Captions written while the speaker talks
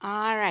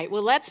right,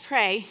 well, let's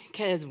pray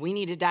because we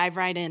need to dive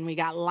right in. We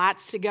got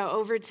lots to go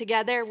over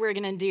together. We're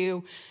going to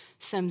do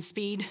some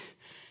speed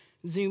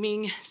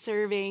zooming,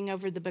 surveying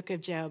over the book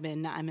of Job,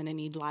 and I'm going to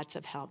need lots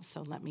of help,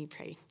 so let me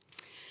pray.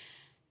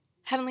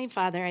 Heavenly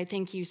Father, I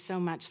thank you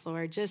so much,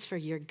 Lord, just for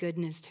your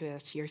goodness to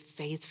us, your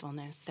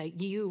faithfulness, that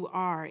you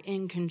are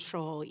in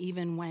control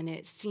even when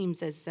it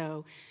seems as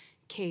though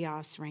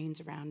chaos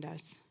reigns around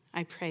us.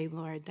 I pray,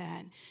 Lord,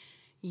 that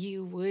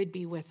you would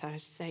be with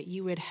us, that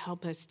you would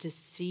help us to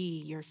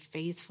see your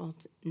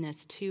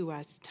faithfulness to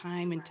us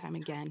time and time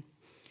again.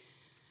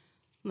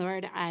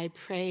 Lord, I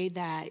pray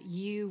that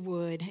you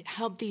would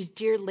help these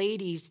dear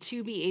ladies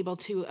to be able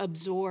to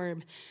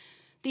absorb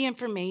the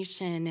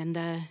information and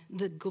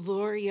the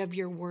glory of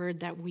your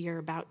word that we are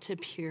about to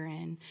peer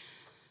in.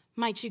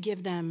 Might you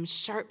give them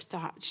sharp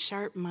thoughts,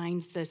 sharp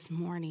minds this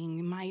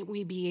morning. Might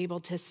we be able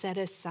to set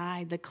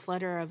aside the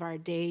clutter of our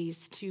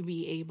days to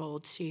be able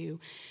to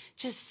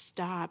just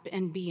stop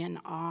and be in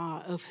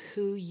awe of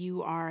who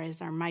you are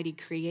as our mighty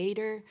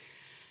creator,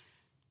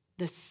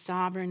 the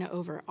sovereign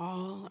over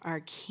all,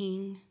 our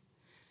King,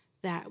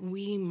 that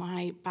we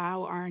might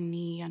bow our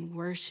knee and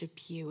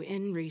worship you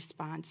in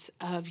response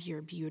of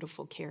your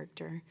beautiful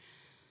character.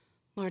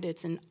 Lord,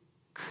 it's in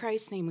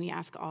Christ's name we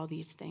ask all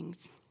these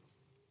things.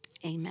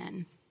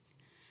 Amen.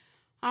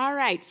 All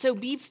right, so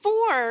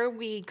before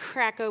we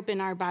crack open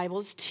our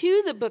Bibles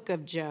to the book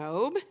of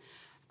Job,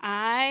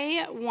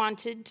 I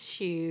wanted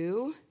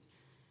to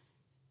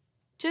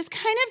just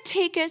kind of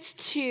take us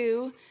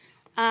to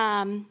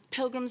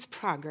Pilgrim's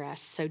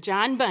Progress. So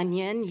John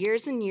Bunyan,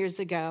 years and years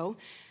ago,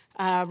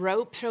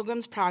 wrote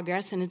Pilgrim's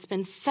Progress, and it's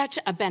been such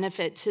a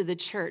benefit to the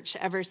church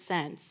ever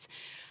since.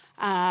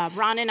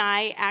 Ron and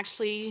I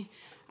actually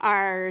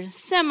are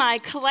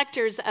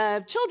semi-collectors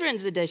of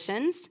children's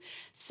editions,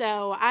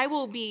 so I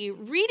will be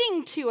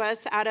reading to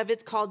us out of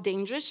it's called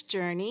Dangerous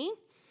Journey,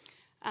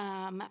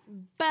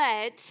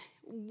 but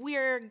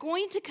we're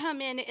going to come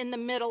in the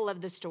middle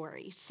of the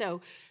story.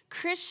 So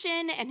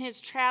Christian and his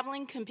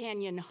traveling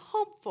companion,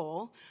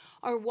 Hopeful,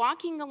 are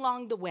walking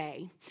along the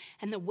way,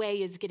 and the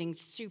way is getting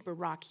super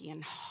rocky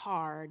and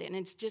hard, and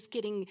it's just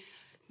getting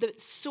the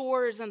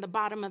sores on the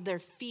bottom of their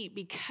feet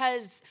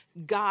because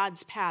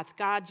God's path,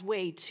 God's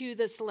way to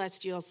the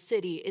celestial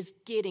city is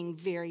getting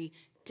very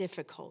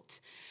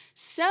difficult.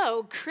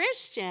 So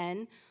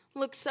Christian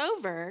looks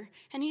over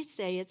and he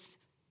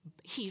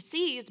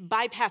sees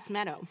Bypass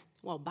Meadow.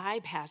 Well,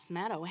 Bypass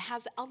Meadow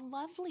has a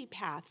lovely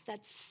path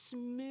that's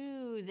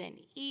smooth and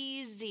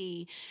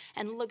easy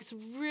and looks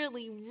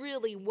really,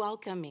 really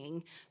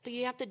welcoming. But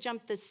you have to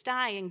jump the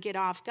sty and get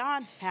off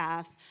God's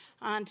path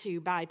onto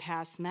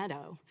Bypass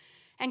Meadow.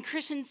 And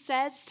Christian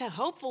says to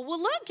Hopeful, well,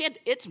 look,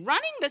 it's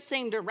running the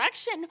same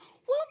direction.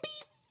 We'll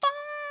be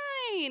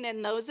fine.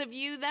 And those of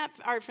you that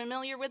are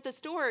familiar with the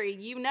story,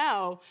 you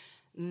know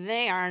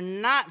they are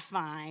not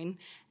fine.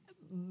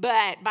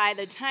 But by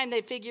the time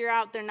they figure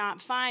out they're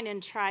not fine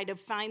and try to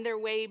find their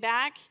way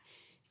back,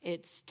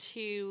 it's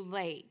too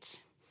late.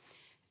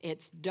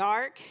 It's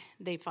dark,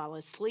 they fall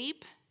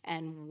asleep,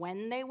 and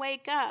when they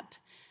wake up,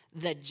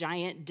 the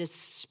giant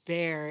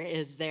Despair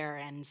is there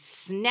and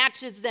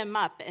snatches them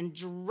up and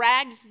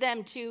drags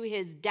them to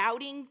his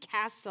doubting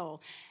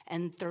castle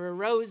and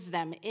throws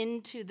them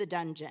into the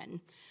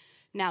dungeon.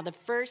 Now, the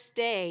first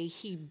day,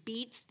 he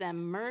beats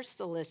them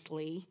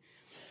mercilessly,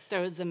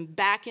 throws them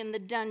back in the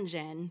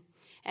dungeon,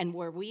 and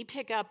where we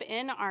pick up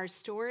in our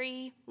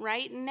story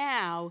right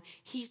now,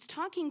 he's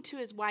talking to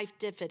his wife,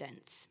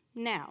 Diffidence.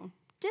 Now,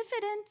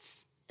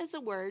 diffidence is a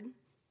word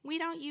we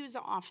don't use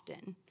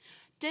often.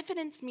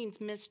 Diffidence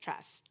means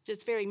mistrust,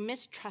 just very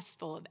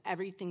mistrustful of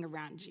everything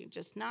around you,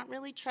 just not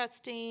really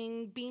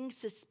trusting, being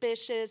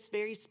suspicious,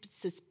 very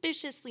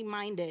suspiciously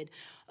minded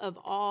of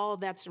all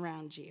that's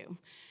around you.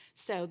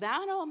 So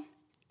that'll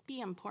be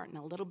important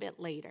a little bit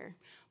later.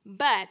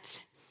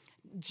 But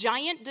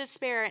Giant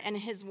Despair and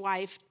his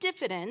wife,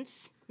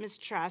 Diffidence,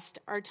 mistrust,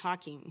 are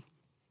talking.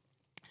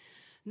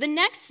 The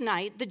next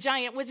night, the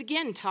giant was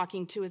again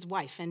talking to his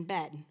wife in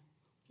bed.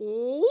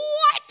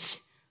 What?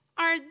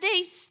 Are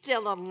they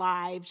still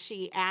alive?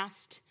 She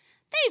asked.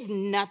 They've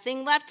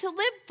nothing left to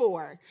live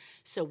for.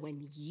 So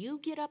when you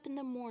get up in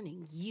the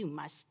morning, you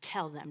must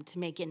tell them to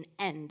make an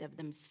end of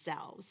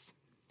themselves.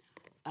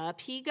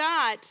 Up he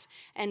got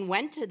and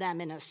went to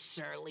them in a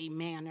surly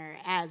manner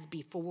as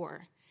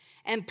before.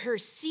 And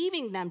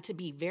perceiving them to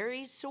be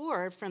very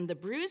sore from the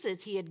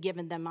bruises he had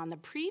given them on the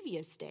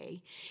previous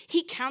day,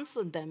 he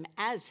counseled them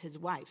as his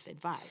wife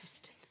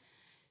advised.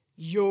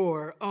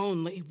 Your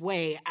only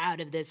way out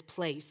of this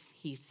place,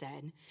 he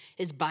said,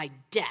 is by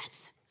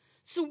death.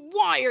 So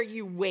why are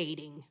you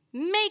waiting?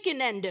 Make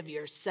an end of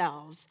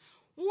yourselves.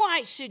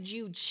 Why should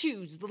you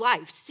choose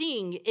life,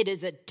 seeing it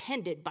is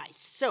attended by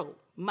so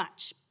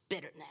much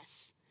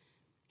bitterness?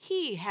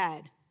 He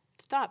had,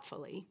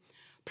 thoughtfully,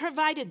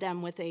 provided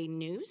them with a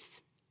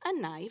noose, a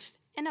knife,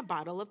 and a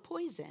bottle of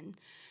poison,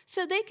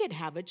 so they could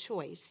have a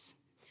choice.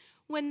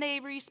 When they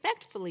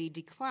respectfully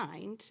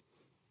declined,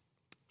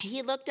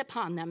 he looked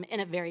upon them in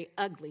a very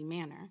ugly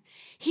manner.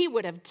 He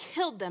would have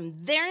killed them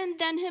there and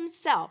then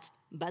himself,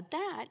 but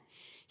that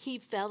he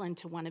fell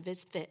into one of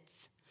his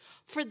fits.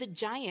 For the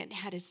giant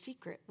had a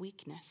secret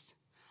weakness.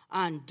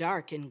 On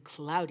dark and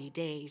cloudy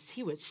days,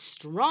 he was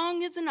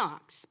strong as an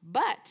ox,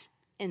 but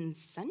in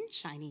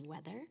sunshiny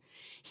weather,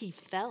 he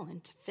fell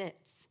into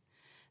fits.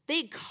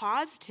 They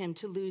caused him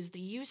to lose the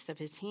use of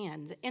his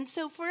hand, and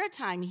so for a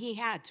time he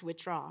had to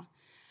withdraw.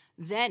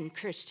 Then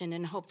Christian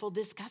and Hopeful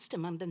discussed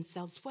among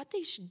themselves what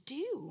they should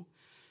do.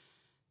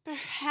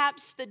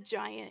 Perhaps the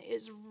giant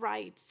is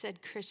right,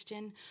 said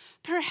Christian.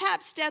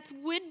 Perhaps death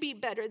would be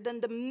better than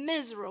the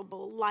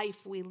miserable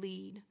life we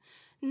lead.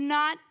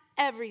 Not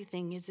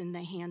everything is in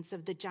the hands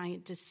of the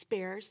giant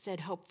Despair,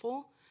 said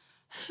Hopeful.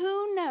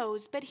 Who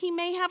knows, but he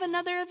may have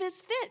another of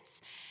his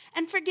fits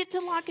and forget to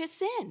lock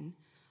us in.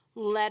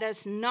 Let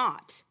us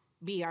not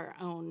be our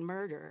own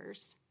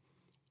murderers.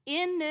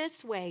 In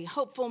this way,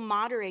 Hopeful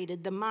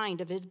moderated the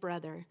mind of his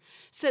brother,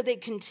 so they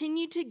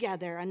continued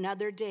together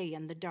another day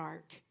in the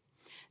dark.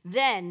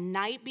 Then,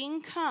 night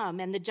being come,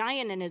 and the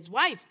giant and his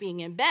wife being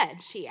in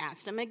bed, she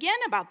asked him again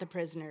about the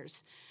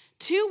prisoners,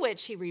 to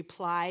which he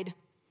replied,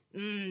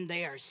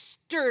 They are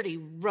sturdy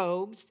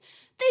rogues.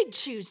 They'd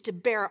choose to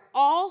bear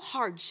all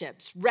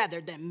hardships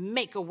rather than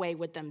make away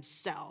with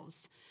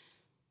themselves.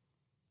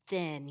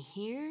 Then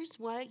here's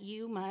what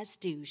you must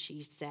do,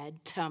 she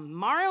said.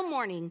 Tomorrow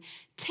morning,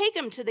 take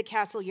them to the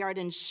castle yard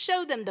and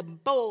show them the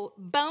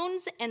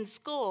bones and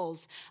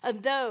skulls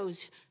of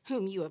those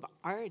whom you have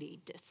already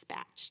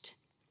dispatched.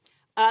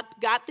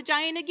 Up got the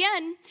giant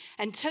again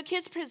and took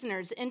his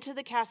prisoners into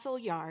the castle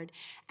yard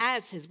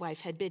as his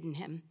wife had bidden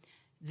him.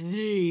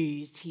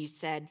 These, he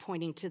said,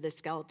 pointing to the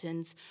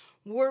skeletons,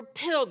 were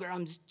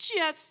pilgrims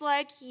just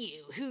like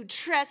you who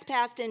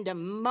trespassed into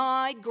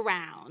my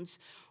grounds.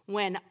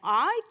 When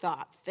I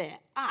thought fit,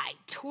 I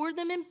tore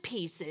them in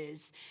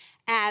pieces,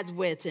 as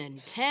within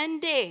 10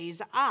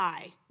 days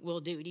I will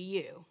do to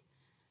you.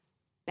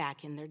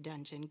 Back in their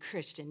dungeon,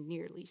 Christian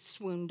nearly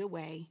swooned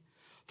away.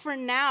 For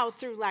now,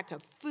 through lack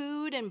of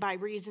food and by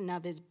reason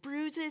of his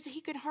bruises, he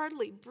could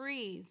hardly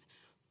breathe.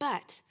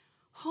 But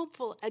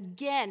Hopeful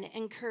again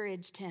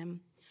encouraged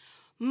him.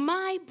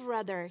 My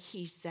brother,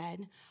 he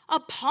said,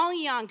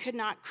 Apollyon could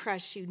not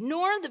crush you,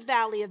 nor the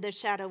valley of the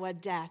shadow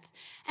of death.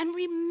 And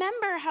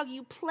remember how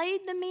you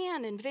played the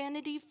man in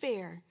Vanity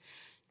Fair.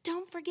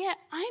 Don't forget,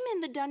 I'm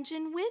in the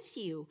dungeon with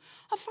you,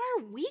 a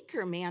far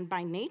weaker man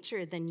by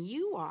nature than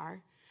you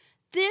are.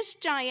 This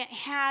giant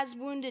has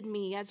wounded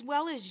me as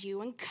well as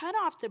you and cut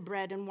off the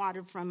bread and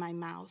water from my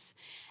mouth.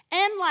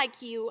 And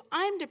like you,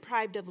 I'm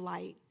deprived of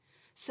light.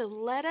 So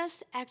let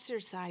us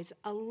exercise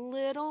a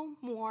little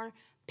more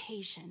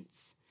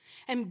patience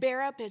and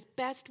bear up as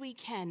best we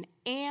can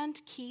and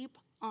keep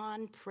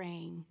on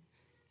praying.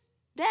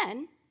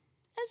 Then,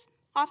 as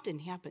often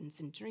happens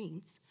in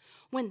dreams,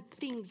 when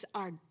things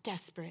are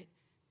desperate,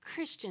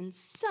 Christian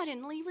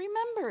suddenly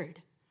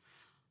remembered.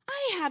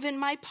 I have in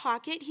my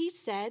pocket, he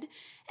said,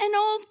 an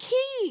old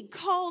key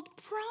called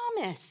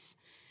Promise.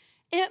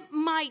 It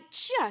might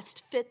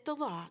just fit the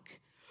lock.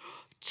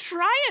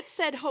 Try it,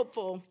 said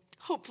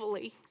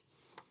hopefully.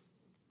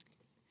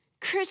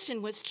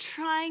 Christian was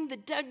trying the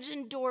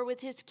dungeon door with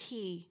his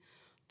key.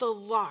 The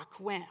lock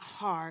went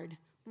hard.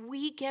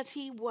 Weak as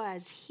he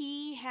was,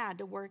 he had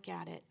to work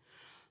at it.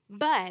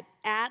 But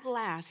at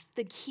last,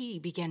 the key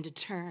began to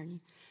turn.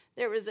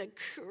 There was a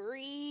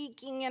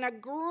creaking and a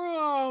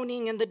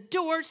groaning, and the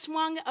door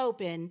swung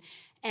open,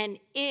 and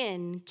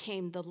in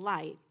came the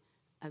light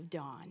of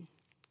dawn.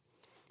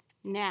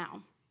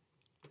 Now,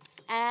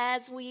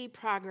 as we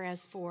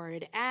progress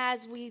forward,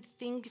 as we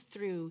think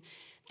through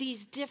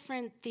these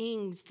different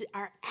things,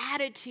 our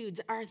attitudes,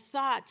 our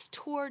thoughts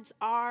towards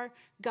our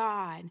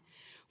God,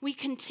 we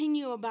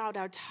continue about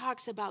our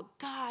talks about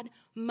God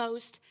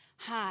Most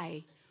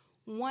High.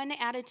 One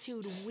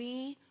attitude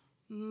we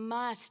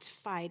must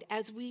fight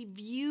as we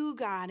view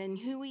God and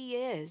who he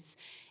is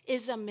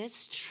a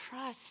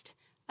mistrust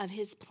of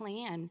his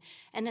plan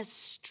and a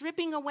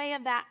stripping away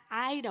of that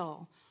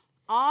idol,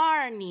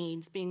 our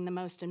needs being the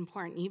most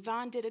important.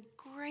 Yvonne did a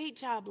great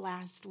job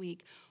last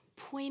week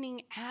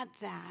pointing at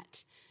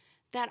that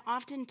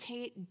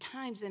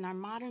oftentimes in our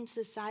modern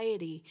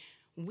society,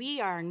 we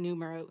are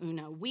numero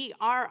uno. We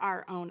are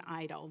our own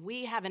idol.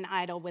 We have an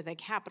idol with a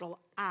capital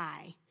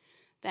I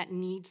that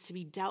needs to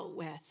be dealt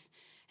with.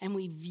 And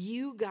we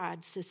view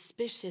God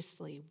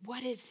suspiciously.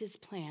 What is his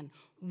plan?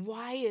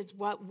 Why is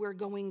what we're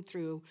going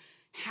through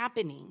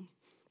happening?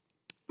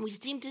 We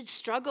seem to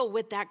struggle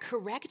with that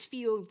correct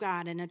view of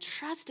God and a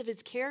trust of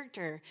his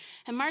character.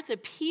 And Martha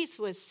Peace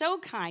was so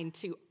kind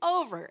to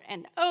over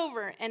and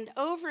over and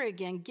over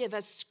again give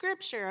us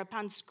scripture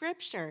upon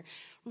scripture,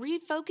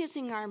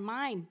 refocusing our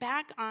mind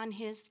back on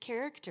his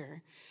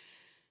character.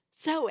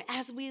 So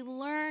as we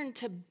learn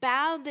to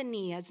bow the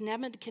knee, as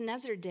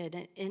Nebuchadnezzar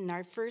did in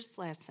our first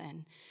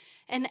lesson,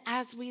 and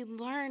as we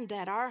learn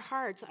that our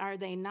hearts, are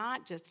they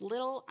not just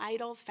little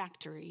idol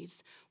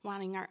factories,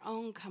 wanting our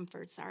own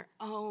comforts, our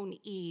own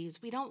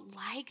ease? We don't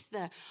like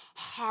the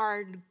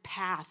hard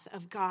path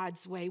of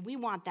God's way. We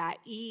want that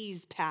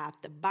ease path,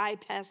 the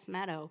bypass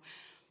meadow,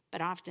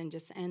 but often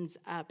just ends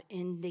up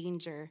in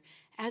danger.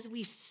 as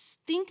we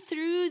think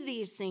through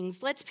these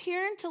things, let's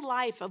peer into the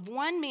life of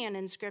one man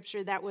in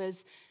Scripture that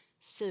was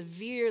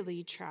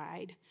severely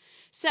tried.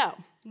 So,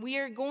 we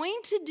are going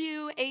to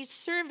do a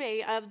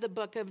survey of the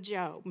book of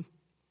Job.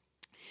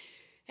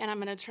 And I'm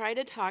going to try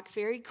to talk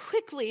very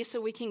quickly so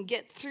we can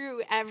get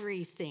through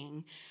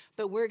everything.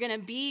 But we're going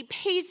to be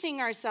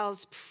pacing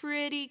ourselves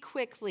pretty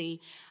quickly.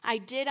 I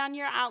did on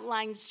your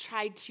outlines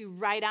try to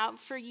write out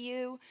for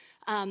you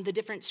the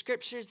different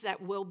scriptures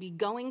that we'll be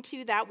going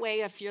to. That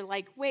way, if you're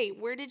like, wait,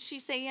 where did she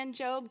say in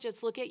Job?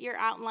 Just look at your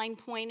outline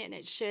point and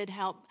it should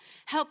help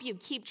you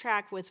keep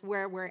track with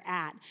where we're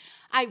at.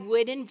 I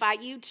would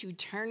invite you to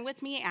turn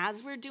with me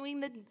as we're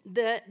doing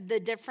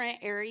the different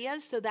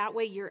areas, so that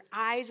way your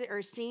eyes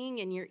are seeing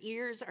and your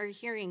ears are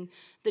hearing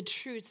the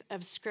truth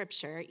of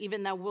Scripture,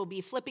 even though we'll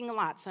be flipping a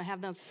lot. So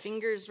have those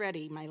fingers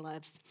ready, my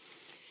loves.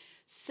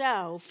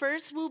 So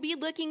first we'll be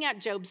looking at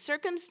Job's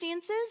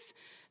circumstances.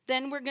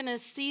 Then we're going to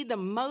see the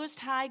Most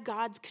High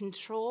God's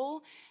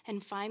control.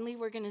 And finally,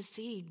 we're going to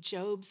see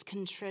Job's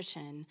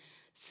contrition.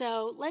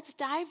 So let's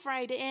dive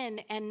right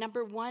in. And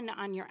number one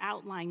on your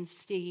outlines,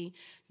 see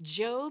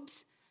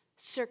Job's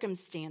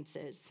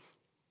circumstances.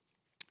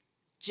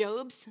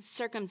 Job's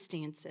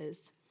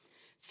circumstances.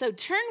 So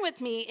turn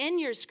with me in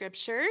your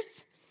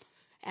scriptures,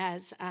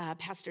 as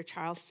Pastor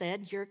Charles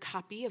said, your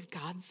copy of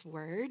God's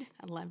Word.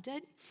 I loved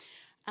it.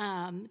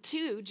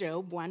 To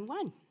Job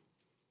 1:1.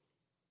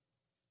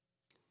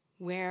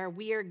 Where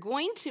we are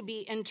going to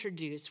be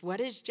introduced. What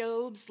is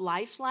Job's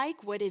life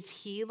like? What is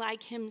he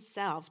like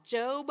himself?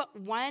 Job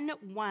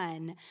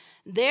 1:1.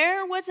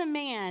 There was a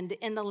man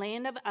in the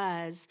land of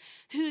Uz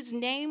whose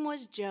name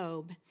was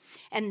Job,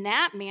 and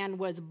that man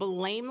was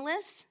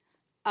blameless,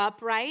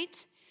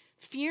 upright,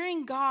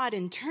 fearing God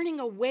and turning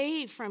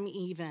away from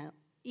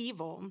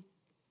evil.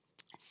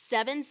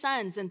 7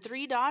 sons and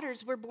 3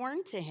 daughters were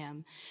born to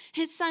him.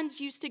 His sons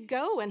used to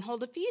go and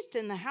hold a feast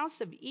in the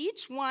house of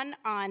each one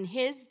on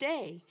his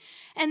day.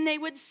 And they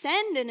would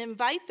send and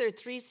invite their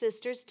 3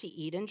 sisters to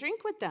eat and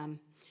drink with them.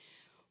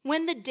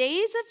 When the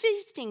days of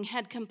feasting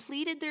had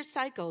completed their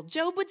cycle,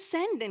 Job would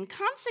send and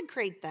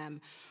consecrate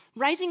them,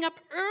 rising up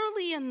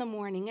early in the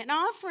morning and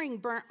offering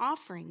burnt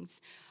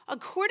offerings,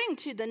 according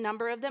to the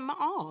number of them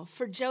all.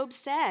 For Job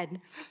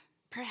said,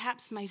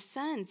 "Perhaps my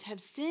sons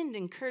have sinned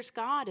and cursed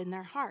God in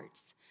their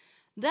hearts."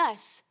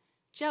 Thus,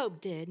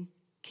 Job did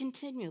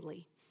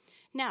continually.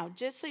 Now,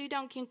 just so you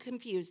don't get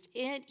confused,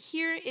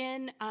 here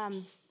in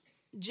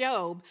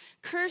Job,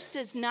 curse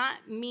does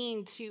not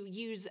mean to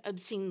use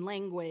obscene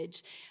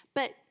language,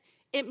 but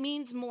it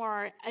means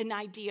more an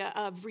idea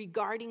of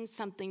regarding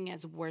something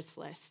as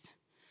worthless,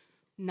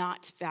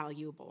 not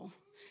valuable.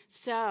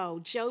 So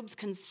Job's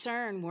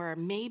concern were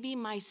maybe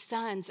my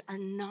sons are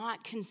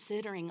not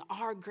considering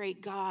our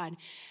great God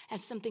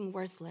as something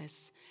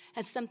worthless,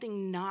 as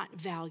something not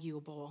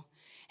valuable.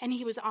 And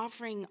he was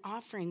offering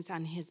offerings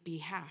on his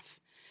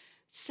behalf.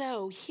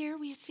 So here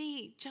we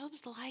see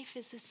Job's life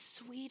is a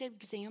sweet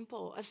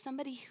example of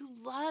somebody who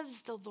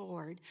loves the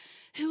Lord,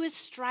 who is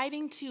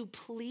striving to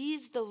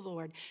please the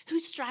Lord,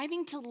 who's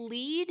striving to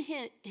lead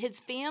his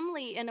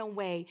family in a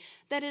way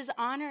that is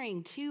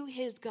honoring to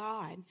his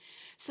God.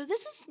 So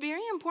this is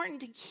very important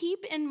to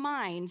keep in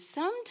mind.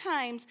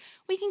 Sometimes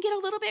we can get a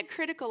little bit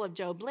critical of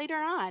Job. Later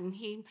on,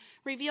 he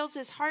reveals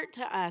his heart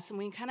to us, and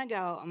we kind of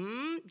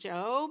go,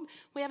 Job,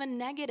 we have a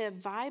negative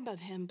vibe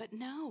of him. But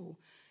no.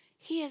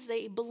 He is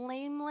a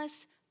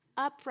blameless,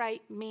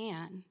 upright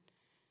man.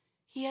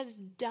 He has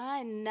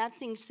done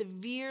nothing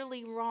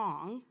severely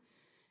wrong.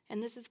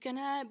 And this is going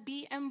to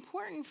be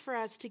important for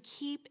us to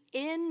keep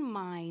in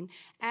mind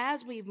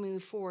as we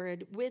move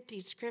forward with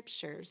these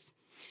scriptures.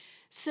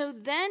 So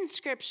then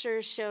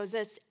Scripture shows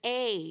us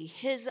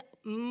his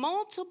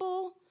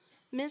multiple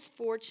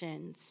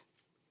misfortunes.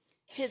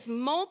 His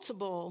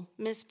multiple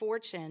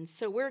misfortunes.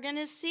 So we're going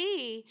to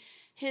see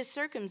his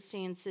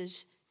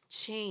circumstances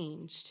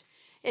changed.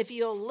 If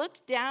you'll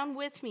look down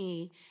with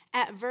me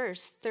at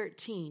verse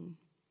 13.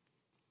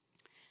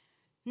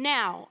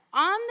 Now,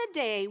 on the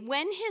day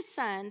when his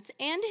sons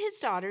and his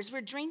daughters were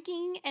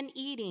drinking and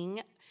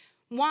eating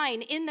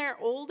wine in their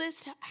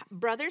oldest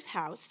brother's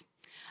house,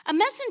 a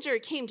messenger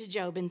came to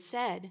Job and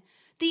said,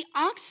 "The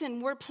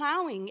oxen were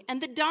plowing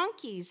and the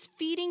donkeys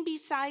feeding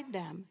beside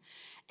them,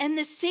 and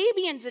the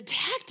Sabeans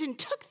attacked and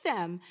took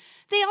them.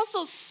 They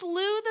also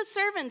slew the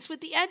servants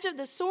with the edge of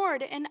the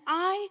sword, and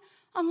I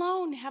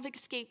alone have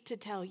escaped to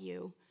tell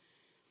you."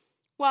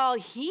 While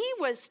he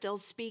was still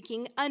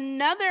speaking,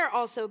 another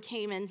also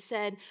came and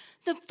said,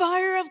 "The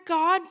fire of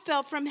God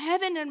fell from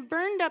heaven and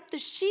burned up the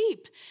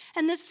sheep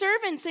and the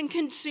servants and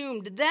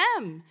consumed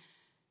them.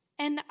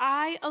 And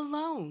I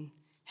alone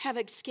have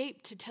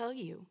escaped to tell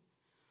you."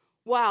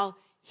 While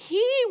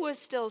he was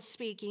still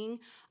speaking,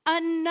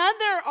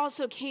 another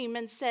also came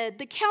and said,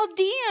 "The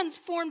Chaldeans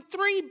formed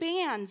 3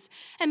 bands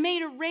and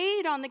made a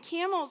raid on the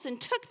camels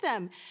and took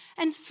them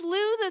and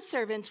slew the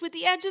servants with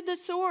the edge of the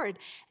sword.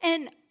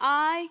 And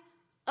I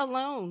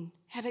alone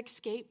have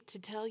escaped to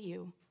tell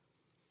you."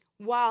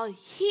 While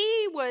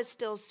he was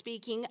still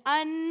speaking,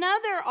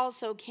 another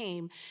also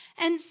came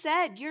and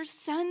said, your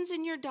sons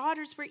and your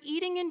daughters were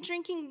eating and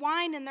drinking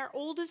wine in their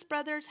oldest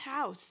brother's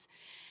house.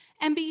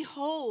 And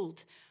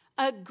behold,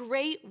 a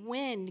great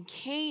wind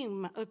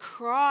came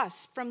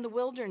across from the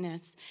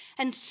wilderness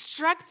and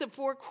struck the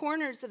four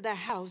corners of the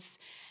house,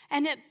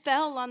 and it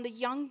fell on the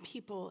young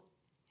people,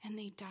 and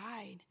they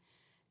died.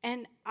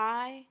 And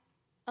I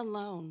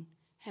alone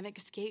have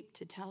escaped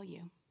to tell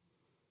you.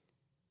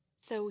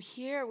 So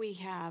here we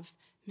have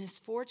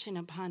misfortune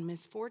upon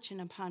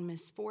misfortune upon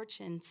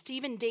misfortune.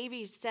 Stephen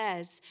Davies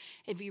says,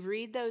 if you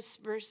read those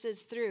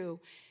verses through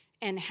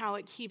and how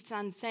it keeps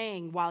on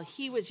saying, while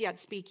he was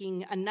yet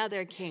speaking,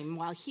 another came.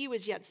 While he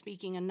was yet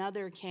speaking,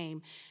 another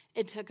came.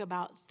 It took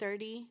about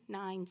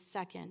 39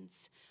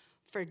 seconds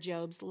for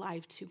Job's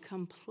life to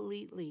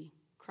completely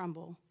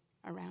crumble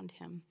around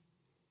him.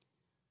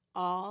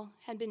 All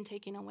had been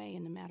taken away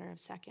in a matter of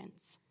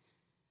seconds.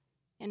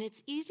 And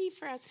it's easy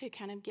for us to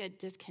kind of get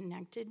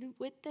disconnected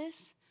with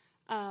this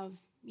of,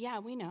 yeah,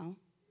 we know.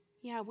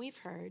 Yeah, we've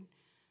heard.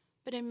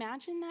 But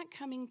imagine that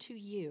coming to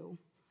you.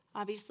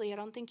 Obviously, I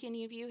don't think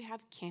any of you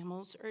have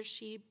camels or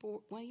sheep.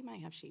 Well, you might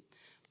have sheep.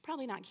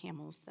 Probably not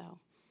camels, though.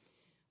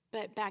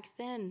 But back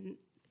then,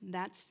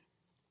 that's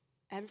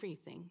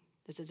everything.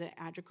 This is an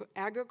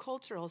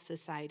agricultural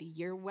society.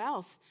 Your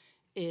wealth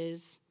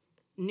is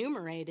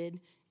numerated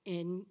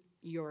in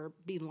your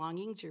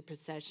belongings, your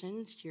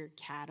possessions, your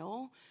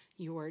cattle,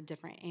 your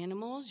different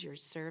animals, your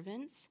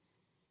servants,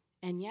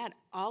 and yet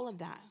all of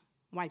that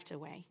wiped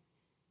away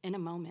in a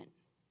moment.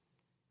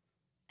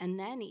 And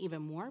then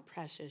even more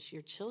precious,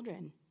 your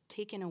children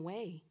taken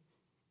away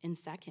in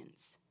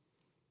seconds.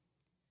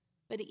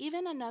 But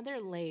even another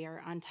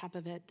layer on top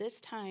of it, this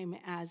time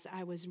as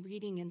I was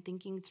reading and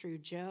thinking through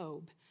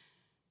Job,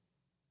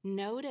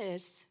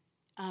 notice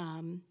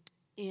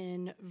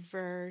in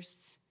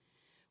verse,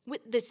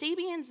 with the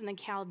Sabians and the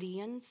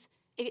Chaldeans,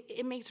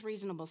 it makes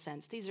reasonable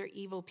sense. These are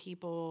evil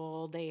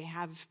people. They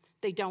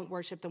don't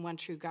worship the one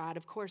true God.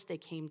 Of course, they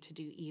came to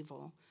do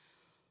evil.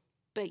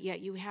 But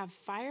yet you have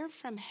fire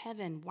from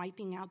heaven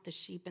wiping out the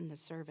sheep and the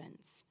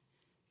servants.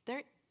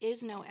 There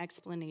is no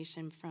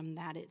explanation from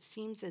that. It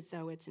seems as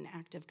though it's an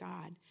act of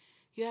God.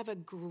 You have a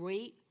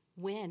great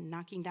wind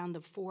knocking down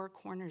the four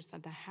corners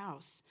of the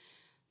house.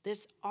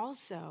 This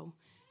also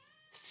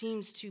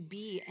seems to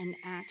be an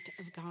act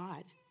of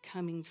God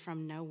coming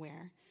from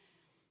nowhere.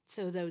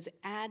 So those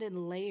added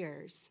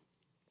layers.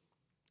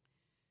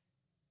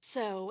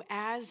 So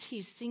as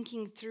he's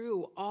thinking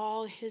through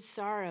all his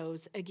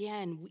sorrows,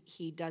 again,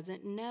 he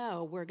doesn't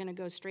know. We're going to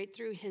go straight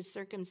through his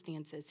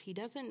circumstances. He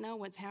doesn't know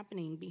what's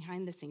happening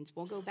behind the scenes.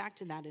 We'll go back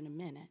to that in a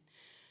minute.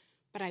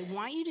 But I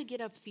want you to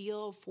get a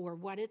feel for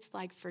what it's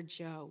like for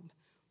Job.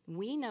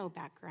 We know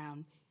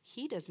background.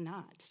 He does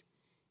not.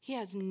 He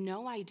has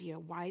no idea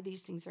why these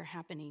things are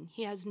happening.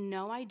 He has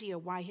no idea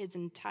why his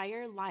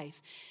entire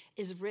life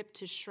is ripped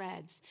to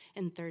shreds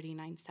in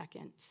 39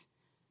 seconds.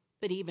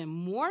 But even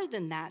more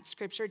than that,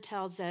 Scripture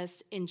tells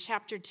us in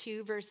chapter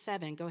 2, verse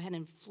 7. Go ahead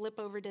and flip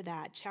over to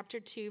that. Chapter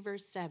 2,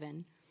 verse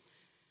 7.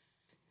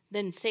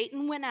 Then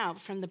Satan went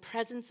out from the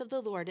presence of the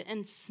Lord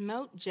and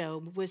smote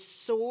Job with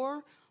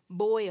sore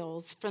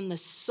boils from the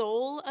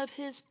sole of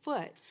his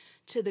foot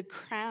to the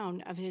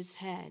crown of his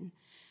head.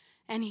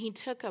 And he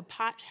took a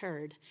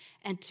potsherd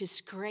and to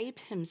scrape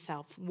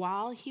himself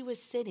while he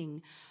was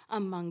sitting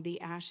among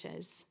the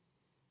ashes.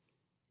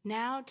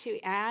 Now to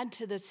add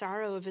to the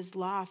sorrow of his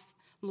loss,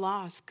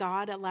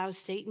 God allows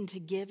Satan to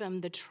give him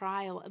the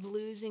trial of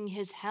losing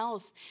his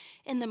health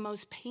in the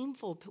most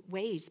painful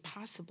ways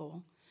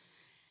possible.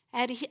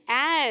 And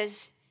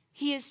as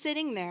he is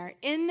sitting there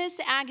in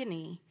this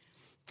agony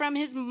from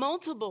his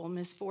multiple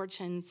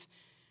misfortunes,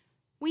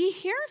 we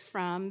hear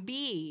from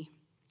B,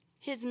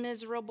 his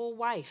miserable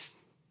wife.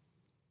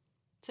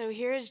 So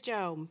here's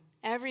Job.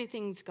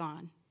 Everything's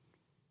gone.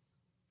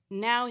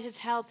 Now his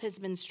health has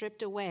been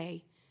stripped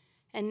away,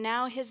 and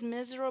now his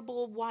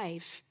miserable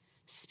wife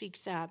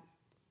speaks up.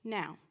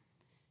 Now,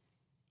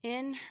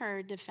 in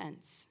her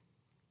defense,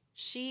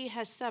 she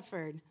has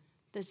suffered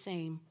the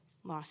same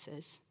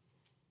losses.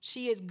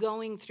 She is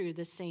going through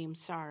the same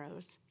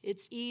sorrows.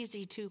 It's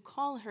easy to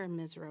call her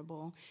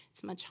miserable.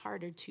 It's much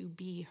harder to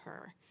be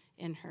her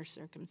in her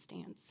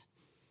circumstance.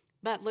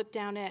 But look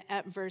down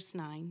at verse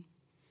 9.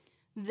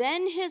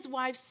 Then his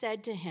wife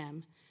said to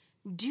him,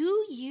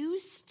 "Do you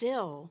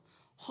still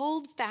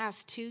hold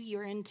fast to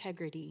your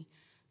integrity?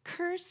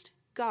 Curse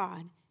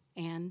God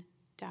and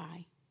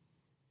die."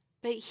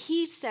 But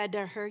he said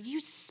to her, "You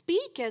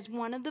speak as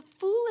one of the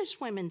foolish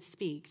women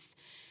speaks.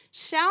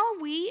 Shall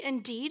we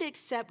indeed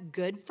accept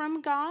good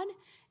from God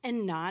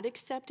and not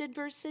accept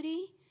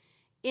adversity?"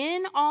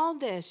 In all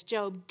this,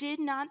 Job did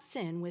not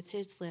sin with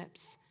his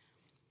lips.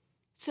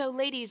 So,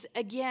 ladies,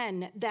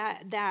 again,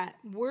 that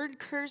word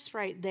curse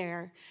right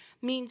there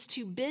means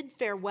to bid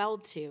farewell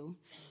to.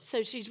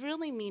 So she's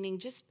really meaning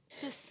just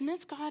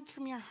dismiss God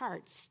from your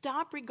heart.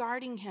 Stop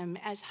regarding him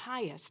as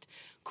highest.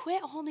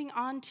 Quit holding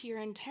on to your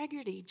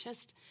integrity.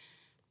 Just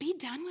be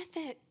done with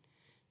it.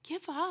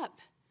 Give up.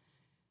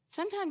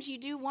 Sometimes you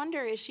do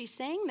wonder, is she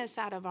saying this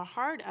out of a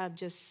heart of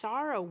just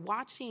sorrow,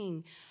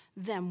 watching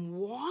them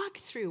walk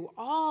through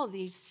all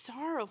these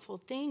sorrowful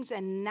things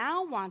and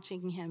now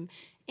watching him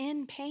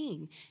in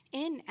pain,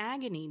 in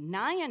agony,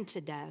 nigh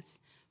unto death,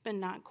 but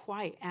not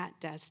quite at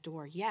death's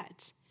door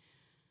yet.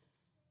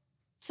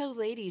 So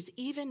ladies,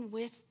 even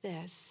with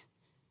this,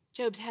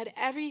 Job's had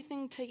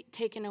everything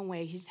taken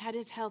away. He's had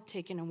his health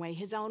taken away.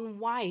 His own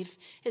wife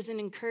isn't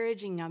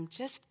encouraging him.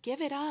 Just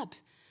give it up.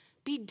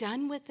 Be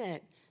done with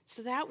it.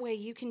 So that way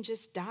you can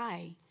just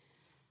die.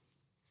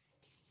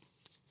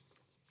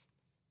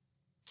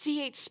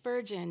 C.H.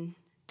 Spurgeon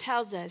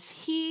tells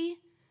us, "He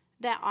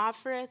that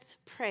offereth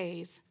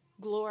praise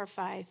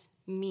glorifieth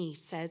me,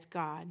 says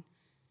God."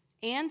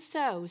 And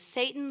so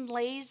Satan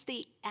lays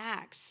the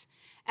axe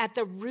at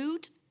the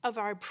root of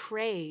our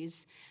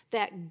praise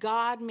that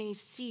God may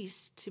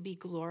cease to be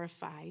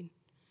glorified.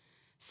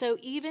 So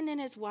even in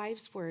his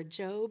wife's word,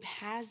 Job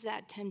has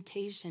that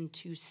temptation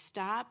to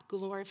stop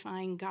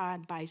glorifying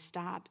God by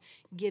stop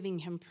giving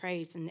him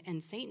praise.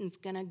 And Satan's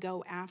going to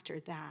go after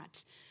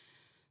that.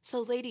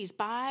 So ladies,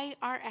 by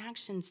our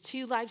actions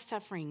to life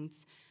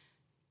sufferings,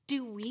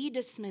 do we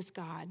dismiss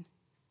God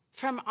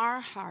from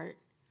our heart?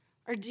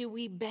 Or do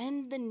we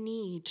bend the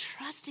knee,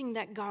 trusting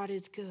that God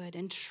is good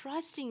and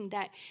trusting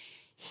that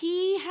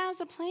he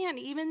has a plan,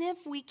 even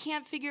if we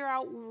can't figure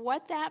out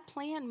what that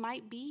plan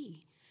might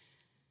be?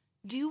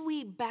 Do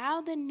we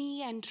bow the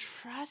knee and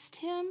trust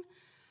him?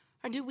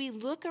 Or do we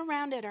look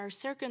around at our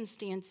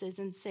circumstances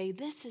and say,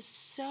 this is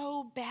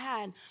so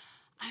bad,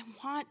 I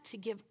want to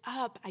give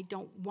up. I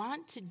don't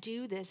want to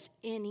do this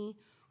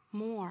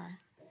anymore.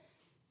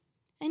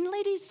 And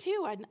ladies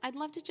too, I'd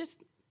love to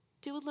just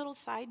do a little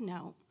side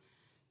note.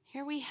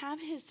 Here we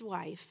have his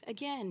wife.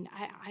 Again,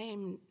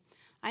 I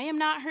am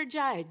not her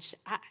judge.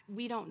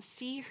 We don't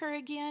see her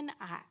again.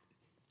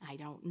 I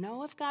don't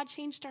know if God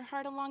changed her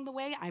heart along the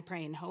way. I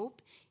pray and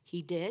hope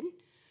he did.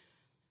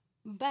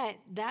 But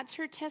that's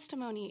her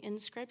testimony in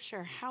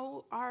Scripture.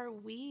 How are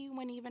we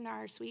when even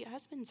our sweet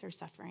husbands are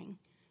suffering?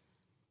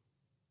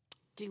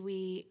 Do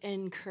we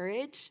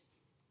encourage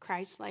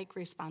Christ-like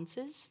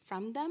responses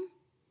from them?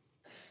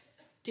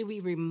 Do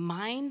we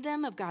remind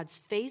them of God's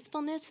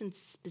faithfulness in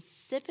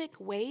specific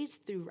ways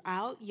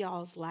throughout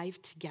y'all's life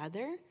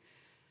together?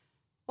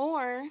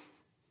 Or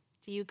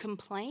do you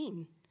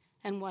complain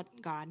and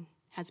what God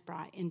has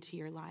brought into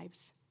your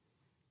lives?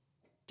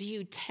 Do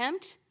you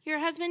tempt your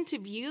husband to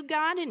view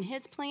God and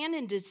his plan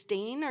in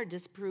disdain or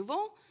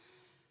disapproval?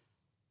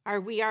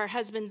 Are we our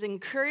husbands'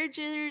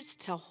 encouragers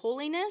to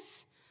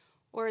holiness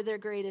or their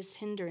greatest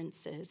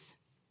hindrances?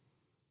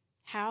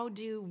 How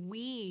do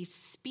we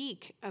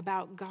speak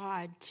about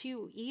God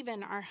to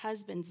even our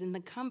husbands in the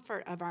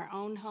comfort of our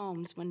own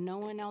homes when no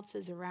one else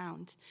is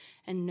around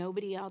and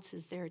nobody else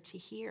is there to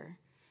hear?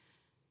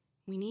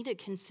 We need to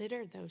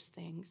consider those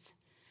things.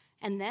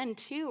 And then,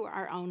 too,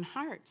 our own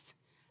hearts.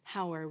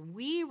 How are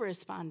we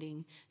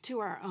responding to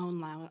our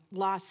own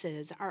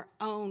losses, our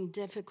own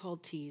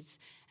difficulties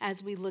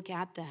as we look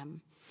at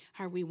them?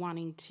 Are we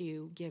wanting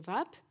to give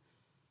up?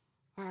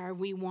 Or are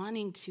we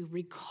wanting to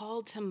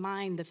recall to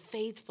mind the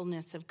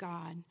faithfulness of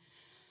God?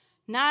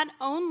 Not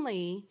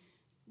only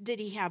did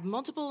he have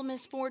multiple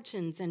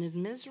misfortunes and his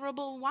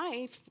miserable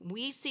wife,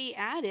 we see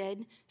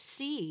added,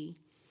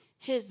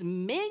 his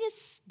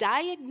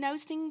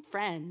misdiagnosing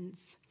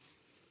friends.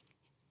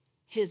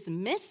 His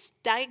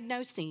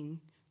misdiagnosing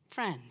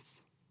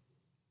friends.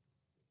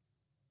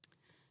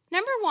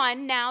 Number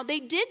one, now they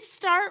did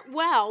start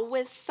well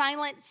with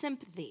silent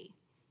sympathy.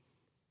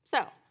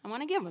 So I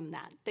want to give them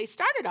that. They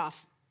started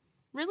off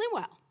really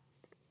well.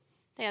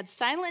 They had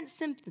silent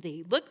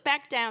sympathy. Look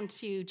back down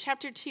to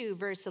chapter 2,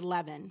 verse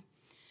 11.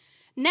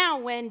 Now,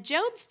 when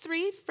Job's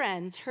 3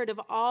 friends heard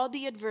of all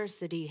the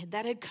adversity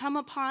that had come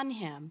upon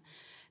him,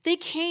 they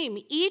came,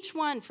 each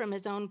one from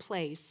his own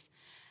place.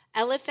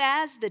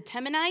 Eliphaz the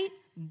Temanite,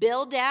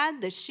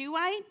 Bildad the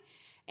Shuhite,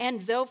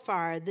 and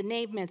Zophar the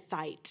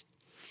Naamathite.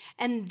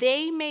 And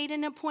they made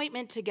an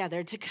appointment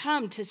together to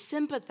come to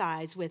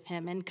sympathize with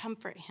him and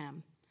comfort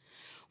him.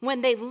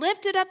 When they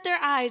lifted up their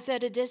eyes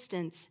at a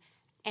distance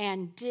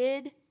and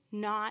did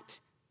not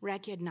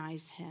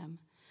recognize him,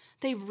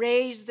 they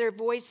raised their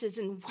voices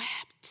and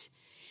wept.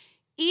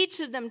 Each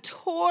of them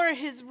tore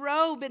his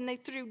robe and they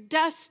threw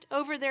dust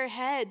over their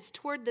heads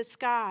toward the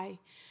sky.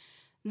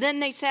 Then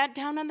they sat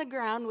down on the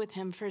ground with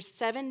him for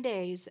 7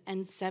 days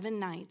and 7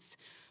 nights,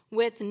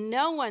 with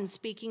no one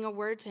speaking a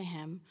word to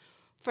him,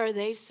 for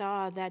they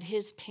saw that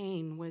his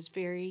pain was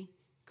very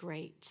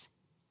great.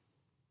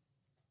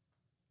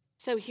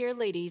 So here,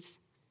 ladies,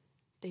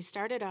 they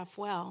started off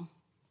well.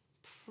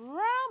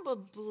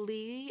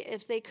 Probably,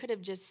 if they could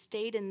have just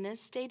stayed in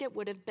this state, it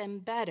would have been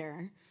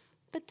better,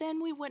 but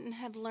then we wouldn't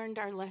have learned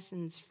our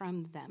lessons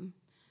from them.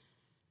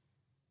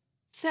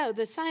 So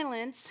the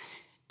silence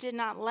did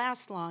not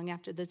last long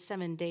after the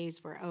 7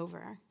 days were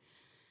over.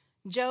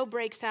 Job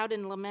breaks out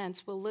in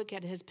laments. We'll look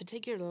at his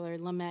particular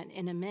lament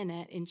in a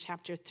minute in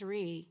chapter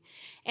 3.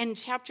 In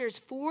chapters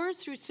 4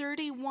 through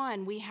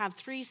 31, we have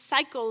 3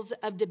 cycles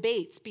of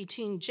debates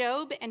between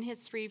Job and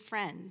his 3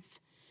 friends.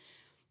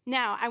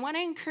 Now, I want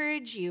to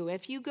encourage you,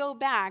 if you go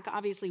back,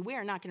 obviously we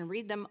are not going to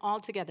read them all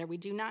together. We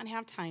do not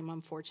have time,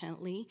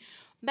 unfortunately.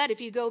 But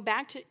if you go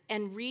back to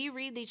and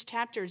reread these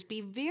chapters,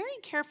 be very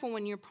careful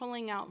when you're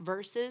pulling out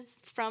verses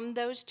from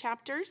those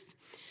chapters.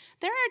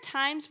 There are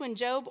times when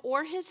Job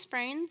or his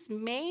friends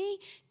may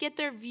get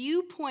their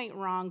viewpoint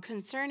wrong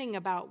concerning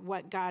about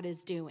what God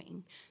is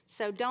doing.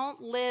 So don't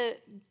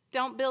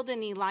build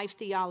any life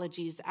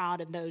theologies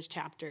out of those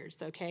chapters,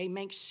 okay?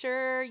 Make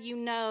sure you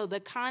know the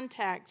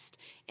context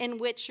in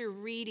which you're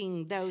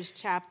reading those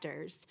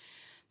chapters.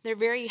 They're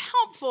very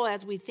helpful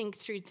as we think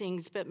through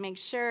things, but make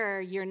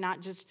sure you're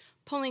not just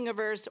pulling a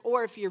verse,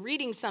 or if you're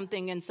reading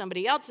something and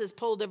somebody else has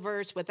pulled a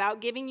verse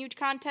without giving you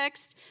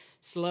context,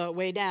 slow it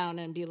way down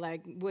and be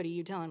like, what are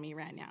you telling me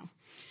right now?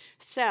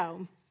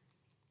 So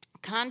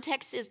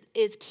context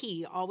is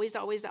key. Always,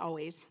 always,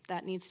 always.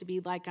 That needs to be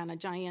like on a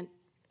giant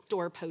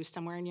doorpost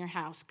somewhere in your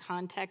house.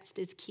 Context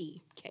is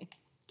key. Okay.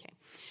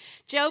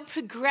 Job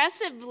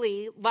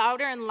progressively,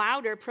 louder and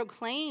louder,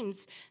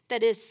 proclaims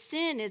that his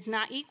sin is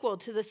not equal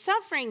to the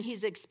suffering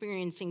he's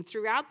experiencing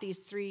throughout these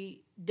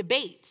 3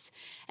 debates.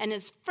 And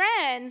his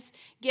friends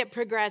get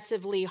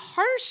progressively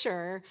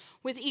harsher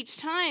with each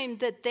time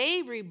that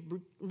they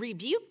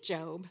rebuke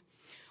Job.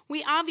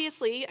 We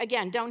obviously,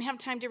 again, don't have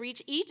time to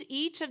reach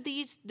each of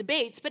these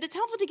debates, but it's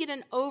helpful to get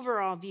an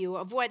overall view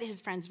of what his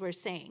friends were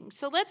saying.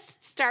 So let's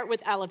start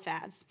with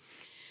Eliphaz.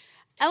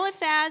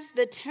 Eliphaz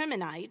the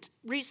Temanite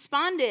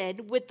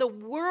responded with the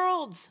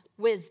world's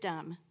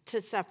wisdom to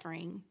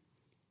suffering.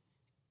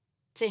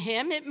 To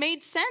him, it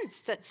made sense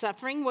that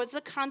suffering was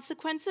the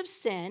consequence of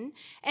sin,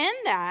 and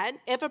that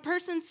if a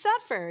person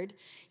suffered,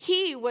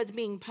 he was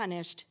being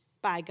punished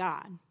by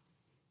God.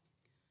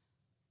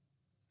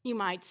 You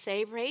might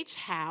say, Rach,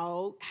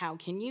 how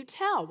can you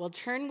tell? Well,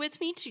 turn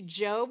with me to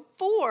Job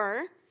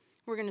 4.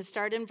 We're going to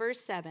start in verse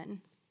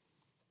 7.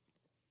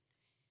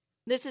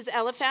 This is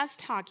Eliphaz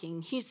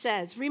talking. He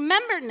says,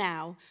 remember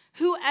now,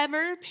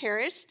 whoever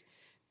perished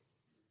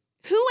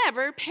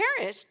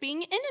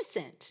being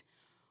innocent,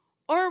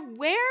 or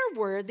where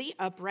were the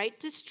upright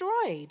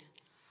destroyed?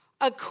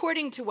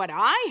 According to what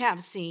I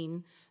have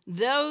seen,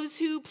 those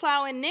who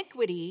plow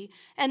iniquity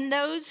and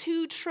those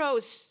who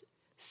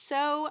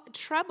sow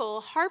trouble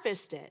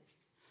harvest it.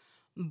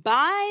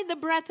 By the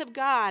breath of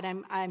God,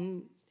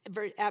 I'm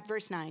at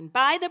verse 9,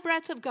 by the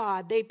breath of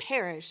God they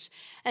perish,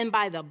 and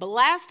by the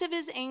blast of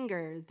his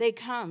anger they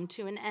come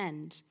to an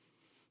end.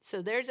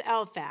 So there's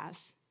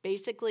Eliphaz.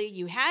 Basically,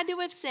 you had to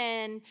have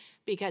sinned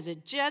because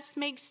it just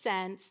makes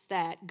sense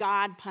that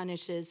God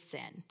punishes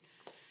sin.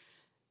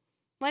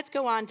 Let's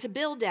go on to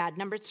Bildad,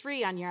 number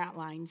 3 on your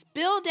outlines.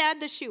 Bildad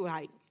the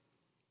Shuhite.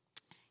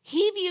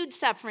 He viewed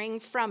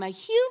suffering from a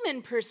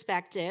human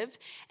perspective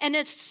and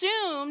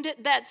assumed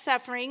that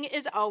suffering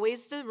is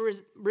always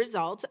the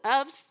result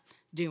of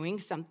doing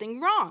something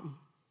wrong.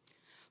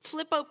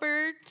 Flip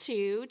over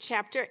to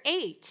chapter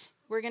 8.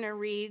 We're going to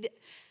read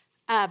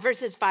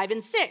verses 5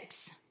 and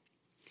 6.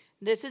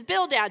 This is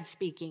Bildad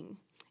speaking.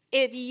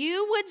 If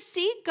you would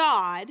seek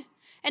God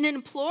and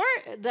implore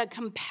the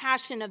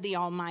compassion of the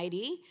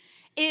Almighty,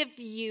 if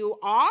you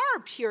are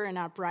pure and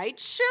upright,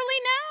 surely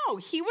now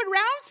he would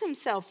rouse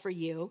himself for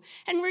you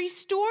and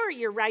restore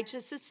your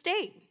righteous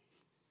estate.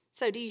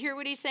 So do you hear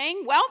what he's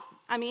saying? Well,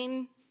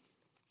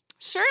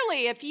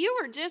 surely if you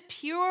were just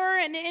pure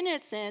and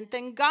innocent,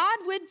 then God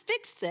would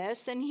fix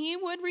this and he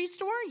would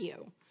restore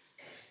you.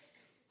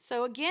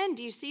 So again,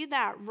 do you see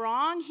that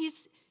wrong?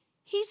 He's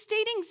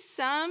stating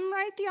some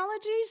right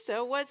theology,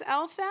 so was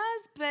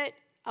Eliphaz, but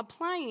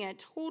applying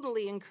it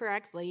totally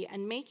incorrectly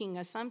and making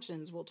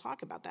assumptions. We'll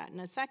talk about that in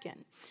a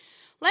second.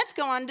 Let's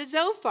go on to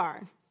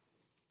Zophar.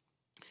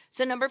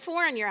 So number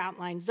 4 on your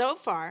outline,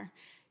 Zophar.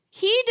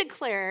 He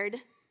declared,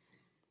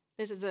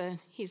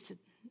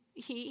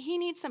 he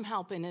needs some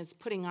help in his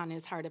putting on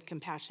his heart of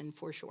compassion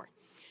for sure.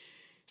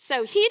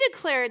 So he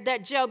declared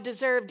that Job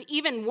deserved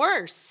even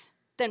worse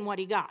than what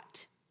he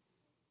got.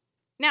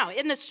 Now,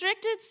 in the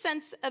strictest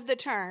sense of the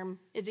term,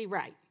 is he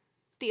right?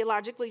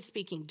 Theologically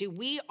speaking, do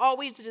we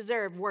always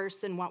deserve worse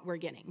than what we're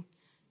getting?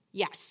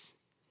 Yes.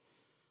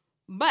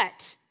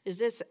 But is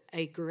this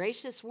a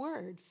gracious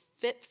word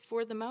fit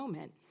for the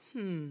moment?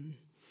 And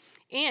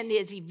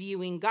is he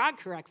viewing God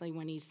correctly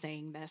when he's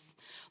saying this?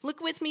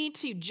 Look with me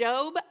to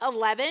Job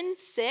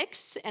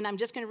 11:6, and I'm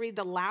just going to read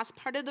the last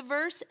part of the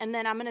verse, and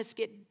then I'm going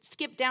to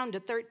skip down to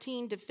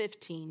 13 to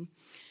 15.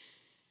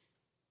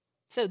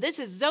 So this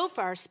is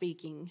Zophar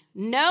speaking.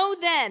 Know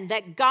then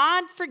that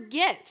God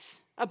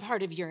forgets a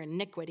part of your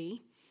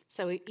iniquity.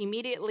 So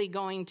immediately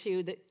going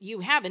to that you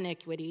have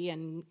iniquity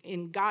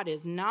and God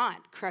is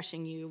not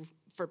crushing you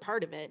for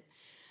part of it.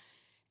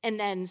 And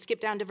then skip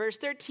down to verse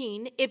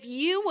 13. If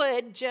you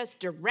would just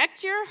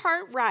direct your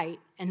heart right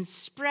and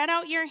spread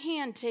out your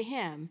hand to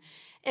him,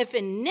 if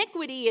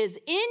iniquity is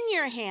in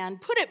your hand,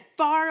 put it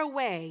far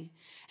away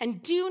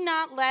and do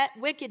not let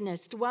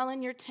wickedness dwell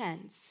in your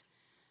tents.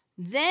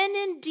 Then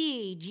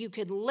indeed you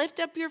could lift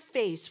up your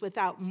face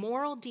without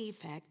moral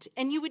defect,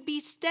 and you would be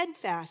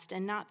steadfast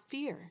and not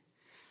fear.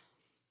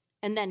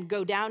 And then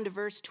go down to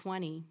verse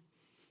 20.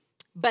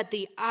 but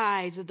the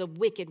eyes of the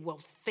wicked will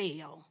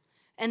fail,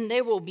 and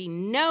there will be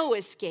no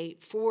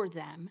escape for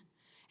them,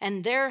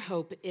 and their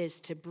hope is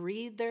to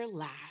breathe their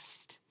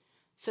last.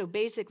 So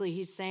basically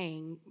he's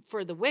saying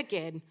for the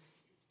wicked,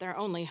 their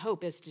only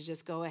hope is to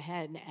just go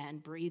ahead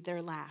and breathe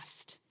their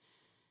last.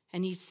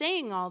 And he's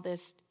saying all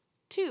this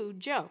to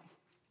Job,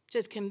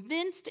 just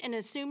convinced and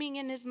assuming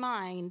in his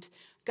mind,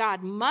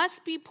 God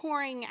must be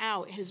pouring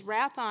out his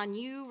wrath on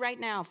you right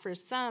now for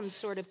some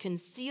sort of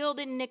concealed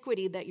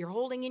iniquity that you're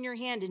holding in your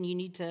hand and you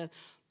need to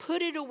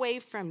put it away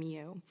from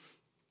you.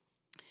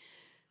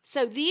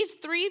 So these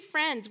three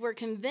friends were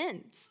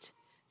convinced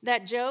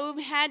that Job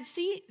had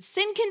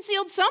sin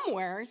concealed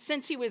somewhere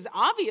since he was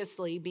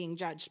obviously being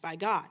judged by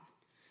God.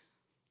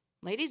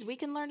 Ladies, we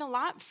can learn a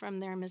lot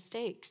from their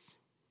mistakes.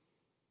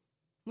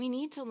 We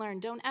need to learn.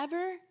 Don't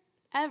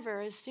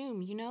ever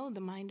assume you know the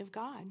mind of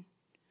God.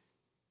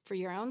 For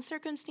your own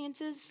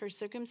circumstances, for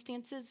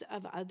circumstances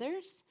of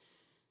others,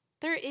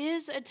 there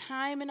is a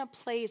time and a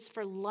place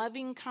for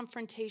loving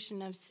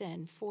confrontation of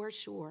sin, for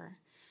sure.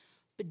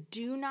 But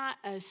do not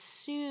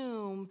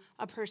assume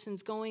a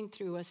person's going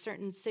through a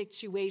certain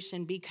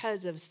situation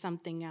because of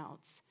something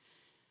else.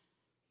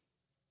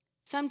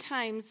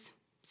 Sometimes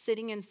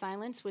sitting in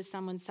silence with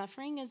someone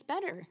suffering is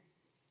better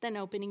than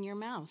opening your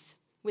mouth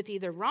with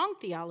either wrong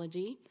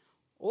theology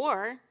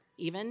or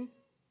even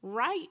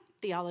right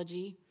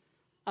theology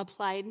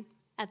applied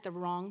at the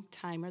wrong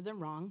time or the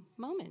wrong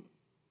moment.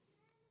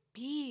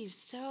 Be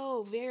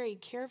so very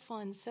careful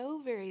and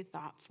so very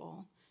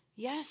thoughtful.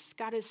 Yes,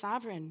 God is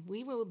sovereign.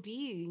 We will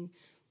be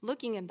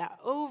looking at that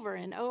over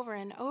and over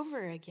and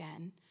over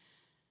again.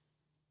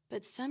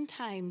 But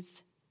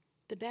sometimes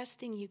the best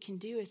thing you can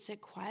do is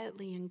sit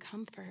quietly in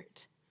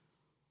comfort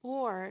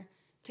or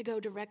to go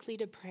directly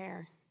to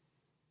prayer.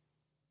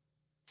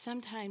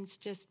 Sometimes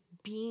just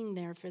being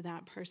there for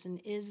that person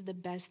is the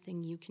best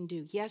thing you can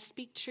do. Yes,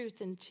 speak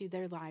truth into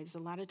their lives. A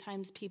lot of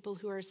times people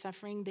who are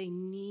suffering, they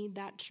need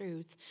that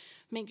truth.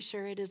 Make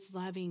sure it is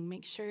loving.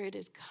 Make sure it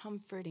is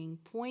comforting.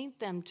 Point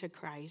them to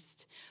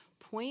Christ.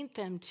 Point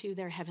them to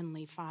their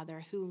Heavenly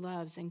Father who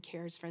loves and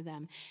cares for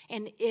them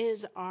and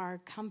is our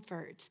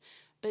comfort.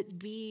 But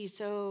be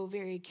so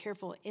very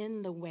careful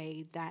in the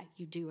way that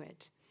you do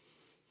it.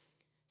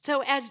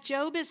 So as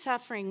Job is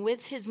suffering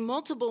with his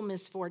multiple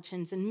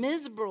misfortunes and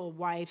miserable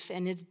wife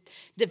and is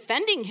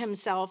defending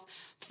himself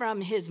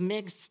from his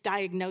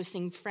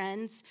misdiagnosing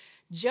friends,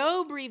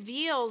 Job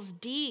reveals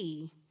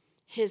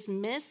his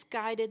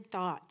misguided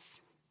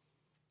thoughts.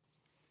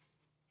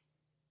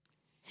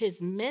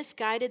 His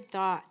misguided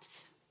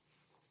thoughts.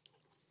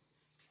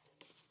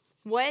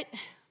 What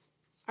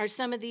are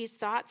some of these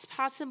thoughts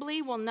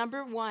possibly? Well,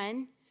 number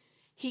one,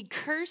 he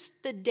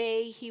cursed the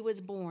day he was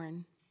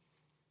born.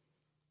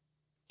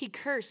 He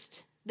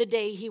cursed the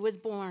day he was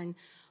born.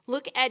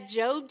 Look at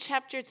Job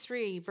chapter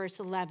 3, verse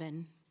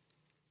 11.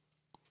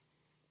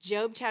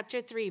 Job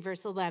chapter 3,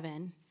 verse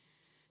 11.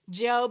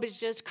 Job is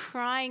just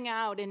crying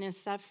out in his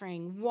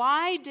suffering.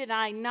 Why did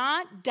I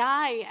not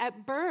die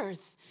at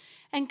birth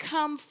and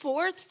come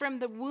forth from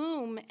the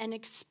womb and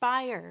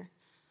expire?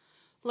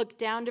 Look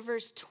down to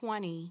verse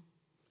 20.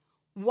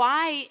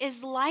 Why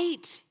is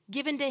light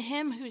given to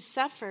him who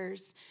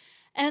suffers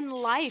and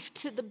life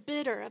to the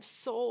bitter of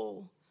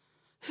soul?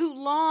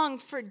 Who long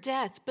for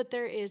death, but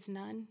there is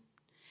none,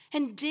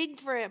 and dig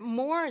for it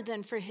more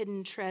than for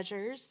hidden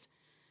treasures,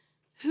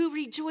 who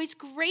rejoice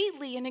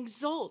greatly and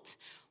exult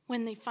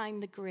when they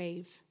find the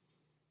grave.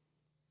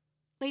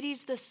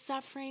 Ladies, the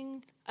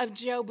suffering of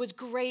Job was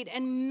great,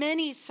 and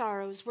many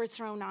sorrows were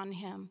thrown on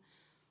him.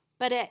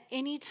 But at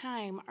any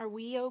time, are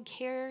we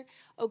okay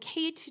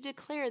to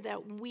declare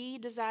that we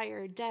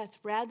desire death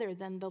rather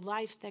than the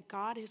life that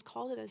God has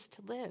called us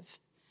to live?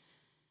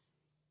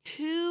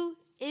 Who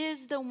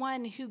is the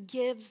one who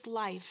gives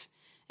life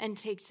and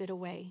takes it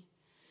away?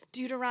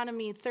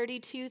 Deuteronomy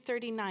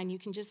 32:39, you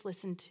can just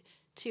listen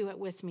to it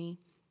with me,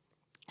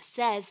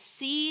 says,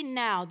 see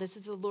now, this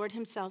is the Lord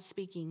himself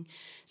speaking,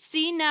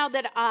 see now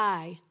that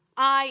I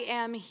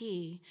am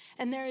he,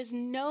 and there is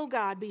no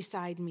God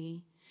beside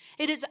me.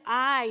 It is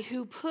I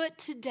who put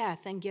to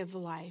death and give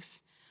life.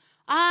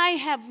 I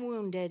have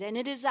wounded, and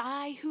it is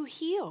I who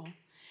heal,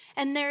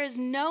 and there is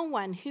no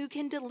one who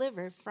can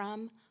deliver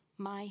from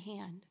my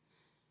hand.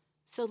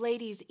 So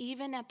ladies,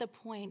 even at the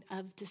point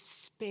of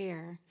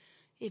despair,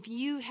 if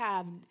you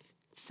have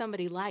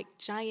somebody like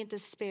giant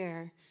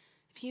despair,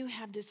 if you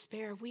have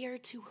despair, we are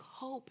to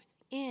hope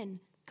in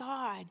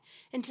God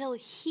until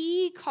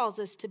he calls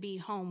us to be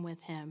home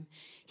with him.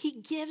 He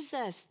gives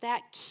us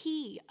that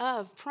key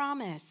of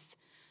promise.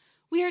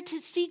 We are to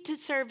seek to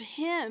serve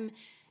him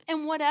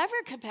in whatever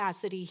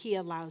capacity he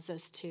allows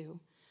us to.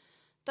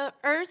 The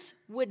earth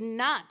would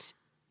not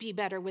be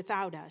better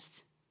without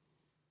us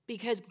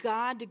because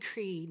God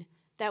decreed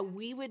that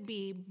we would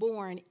be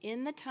born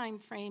in the time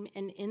frame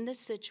and in the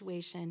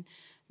situation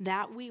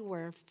that we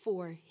were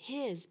for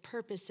his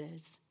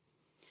purposes.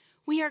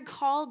 We are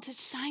called to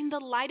shine the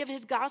light of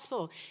his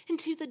gospel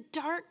into the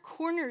dark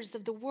corners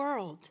of the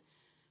world.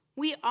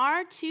 We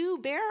are to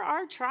bear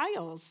our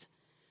trials,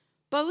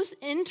 both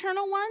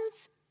internal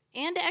ones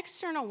and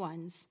external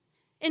ones,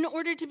 in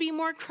order to be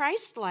more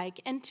Christ-like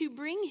and to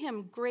bring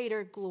him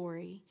greater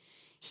glory.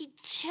 He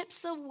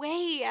chips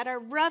away at our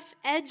rough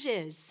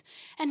edges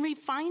and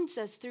refines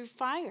us through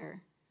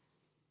fire.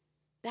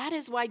 That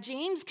is why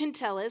James can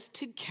tell us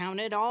to count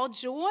it all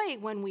joy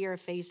when we are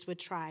faced with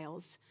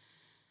trials.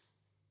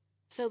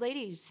 So,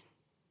 ladies,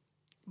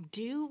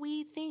 do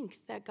we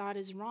think that God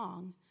is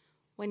wrong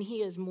when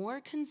he is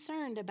more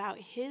concerned about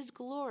his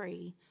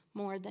glory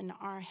more than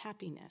our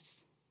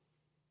happiness?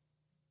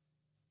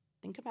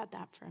 Think about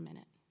that for a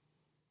minute.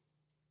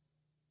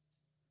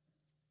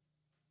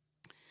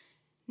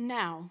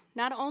 Now,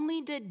 not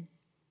only did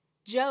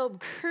Job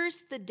curse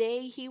the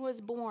day he was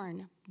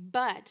born,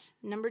 but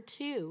number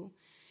 2,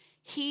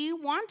 he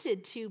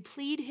wanted to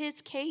plead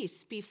his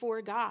case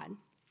before God.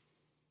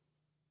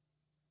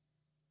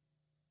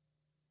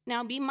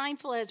 Now, be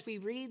mindful as we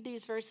read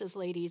these verses,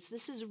 ladies.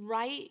 This is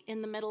right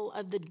in the middle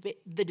of the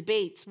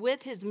debates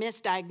with his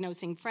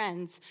misdiagnosing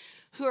friends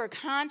who are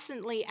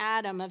constantly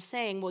at him of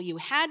saying, well, you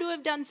had to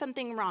have done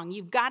something wrong.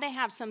 You've got to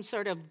have some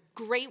sort of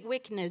great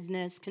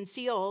wickedness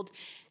concealed.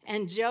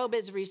 And Job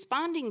is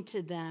responding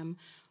to them,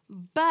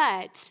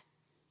 but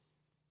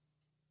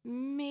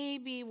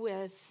maybe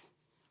with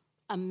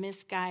a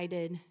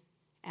misguided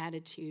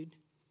attitude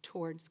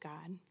towards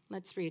God.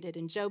 Let's read it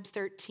in Job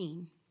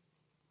 13.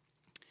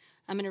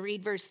 I'm going to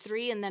read verse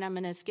 3, and then I'm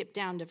going to skip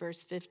down to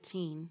verse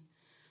 15.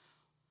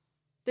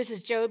 This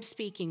is Job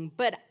speaking.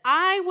 But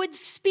I would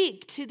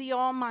speak to the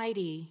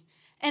Almighty,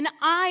 and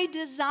I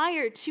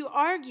desire to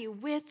argue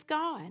with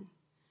God.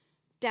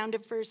 Down to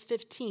verse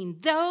 15.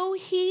 Though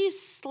he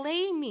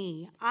slay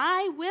me,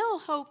 I will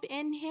hope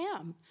in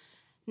him.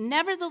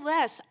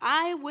 Nevertheless,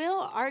 I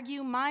will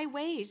argue my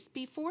ways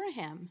before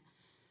him.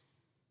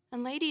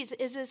 And ladies,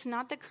 is this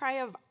not the cry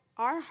of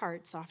our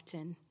hearts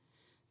often?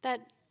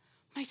 That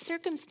my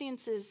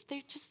circumstances,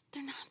 they're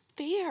not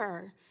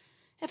fair.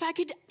 If I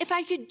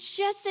could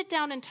just sit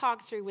down and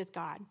talk through with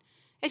God,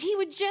 if he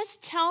would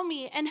just tell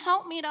me and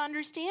help me to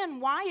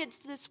understand why it's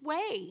this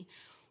way,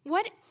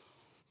 what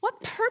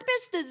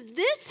purpose does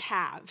this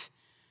have?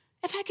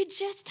 If I could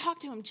just talk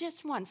to him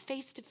just once,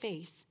 face to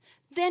face,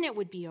 then it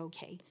would be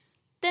okay.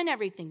 Then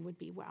everything would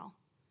be well.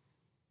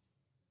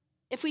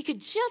 If we could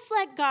just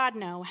let God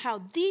know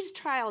how these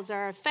trials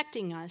are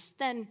affecting us,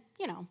 then,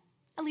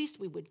 at least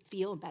we would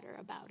feel better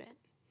about it.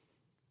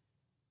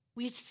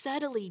 We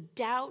subtly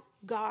doubt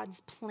God's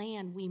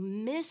plan. We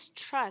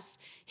mistrust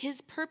his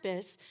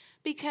purpose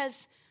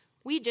because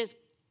we just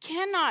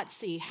cannot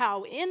see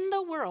how in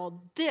the world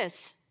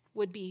this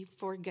would be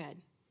for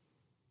good.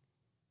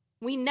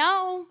 We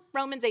know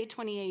Romans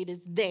 8:28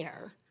 is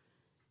there,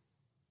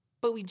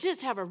 but we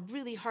just have a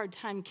really hard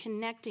time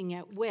connecting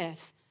it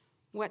with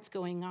what's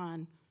going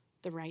on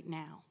right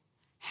now.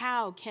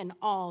 How can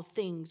all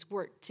things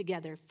work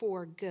together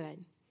for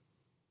good?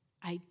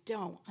 I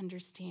don't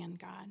understand,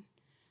 God.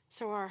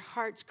 So our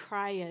heart's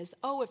cry is,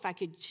 if I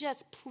could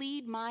just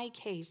plead my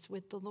case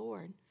with the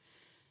Lord.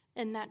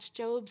 And that's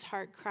Job's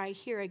heart cry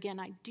here. Again,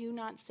 I do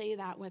not say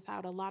that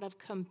without a lot of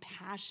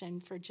compassion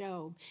for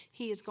Job.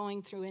 He is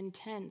going through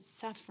intense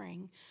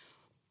suffering.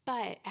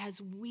 But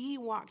as we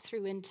walk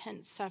through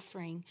intense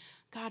suffering,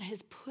 God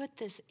has put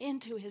this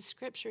into his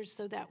scriptures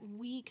so that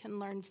we can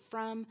learn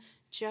from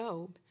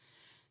Job.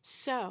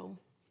 So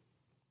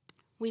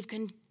we've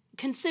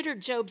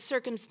considered Job's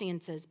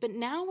circumstances, but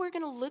now we're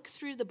going to look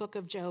through the book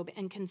of Job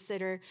and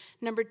consider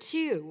number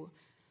 2,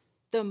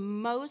 the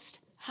Most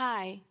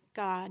High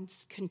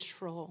God's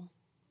control.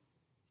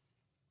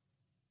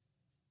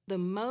 The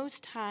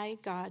Most High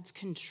God's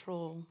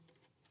control.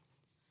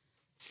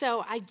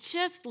 So I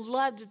just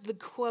loved the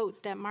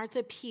quote that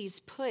Martha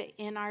Peace put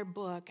in our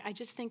book. I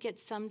just think it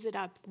sums it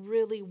up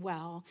really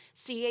well.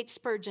 C.H.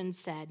 Spurgeon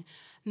said,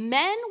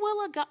 "Men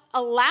will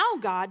allow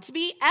God to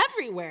be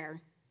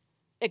everywhere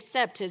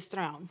except his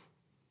throne.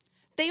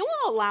 They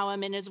will allow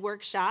him in his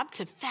workshop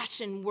to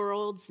fashion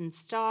worlds and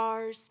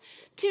stars,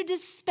 to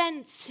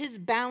dispense his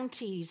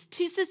bounties,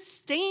 to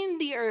sustain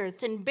the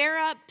earth and bear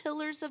up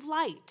pillars of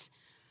light.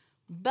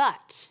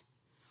 But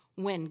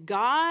when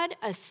God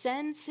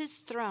ascends his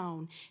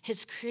throne,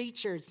 his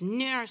creatures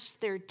gnash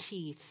their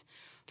teeth.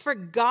 For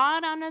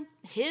God on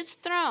his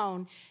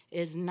throne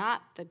is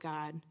not the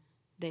God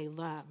they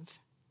love."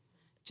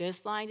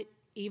 Just like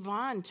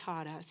Yvonne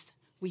taught us,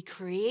 we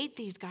create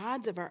these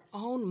gods of our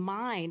own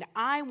mind.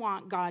 I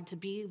want God to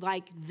be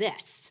like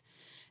this.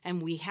 And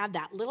we have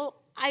that little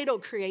idol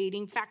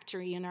creating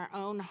factory in our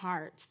own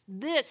hearts.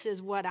 This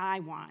is what I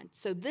want.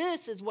 So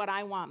this is what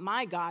I want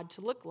my God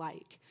to look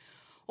like.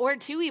 Or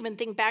to even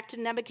think back to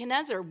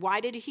Nebuchadnezzar. Why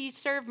did he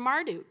serve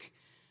Marduk?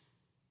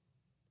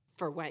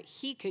 For what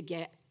he could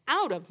get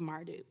out of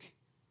Marduk.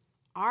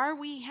 Are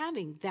we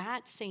having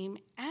that same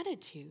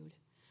attitude?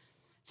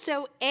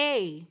 So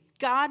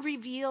God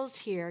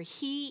reveals here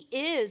he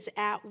is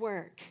at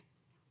work.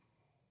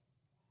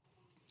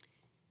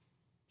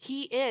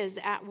 He is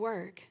at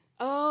work.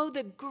 Oh,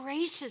 the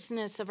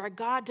graciousness of our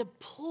God to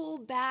pull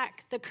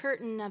back the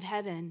curtain of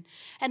heaven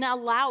and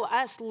allow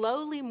us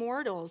lowly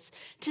mortals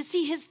to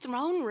see his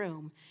throne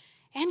room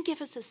and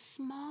give us a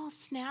small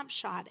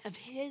snapshot of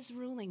his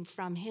ruling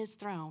from his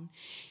throne.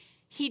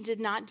 He did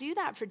not do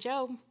that for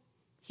Job.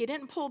 He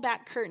didn't pull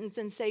back curtains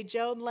and say,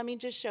 Job, let me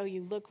just show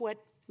you. Look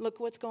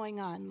what's going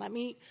on. Let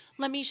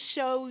me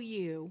show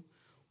you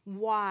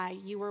why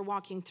you are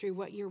walking through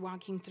what you're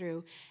walking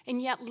through.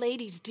 And yet,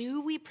 ladies,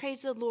 do we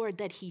praise the Lord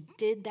that he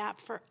did that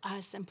for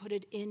us and put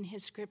it in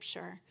his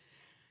scripture?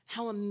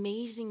 How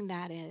amazing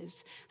that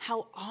is.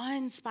 How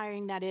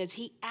awe-inspiring that is.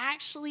 He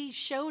actually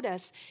showed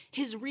us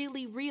his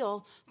really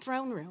real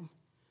throne room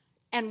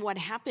and what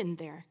happened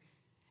there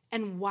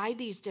and why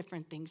these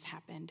different things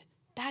happened.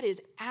 That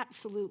is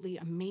absolutely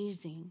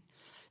amazing.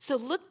 So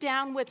look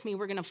down with me.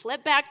 We're going to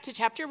flip back to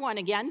chapter 1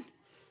 again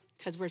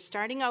because we're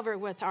starting over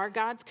with our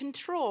God's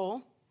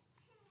control.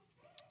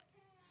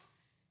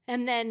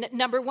 And then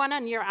number 1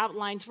 on your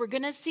outlines, we're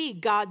going to see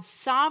God's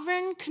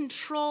sovereign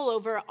control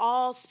over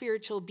all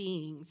spiritual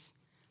beings.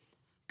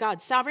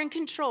 God's sovereign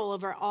control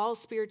over all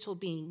spiritual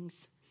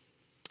beings.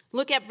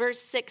 Look at verse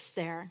 6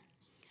 there.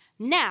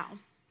 Now,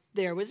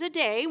 there was a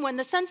day when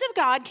the sons of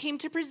God came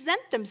to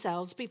present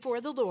themselves before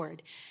the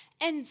Lord,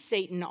 and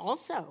Satan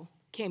also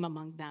came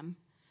among them.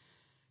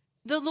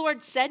 The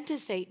Lord said to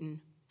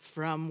Satan,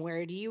 "From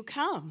where do you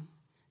come?"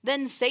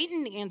 Then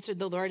Satan answered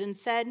the Lord and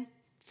said,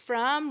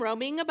 "From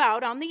roaming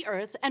about on the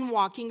earth and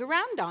walking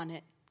around on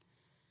it."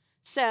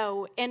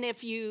 So, and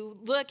if you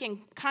look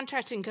and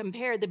contrast and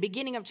compare, the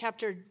beginning of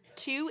chapter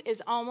 2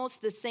 is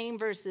almost the same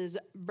verses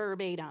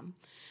verbatim.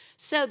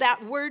 So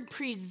that word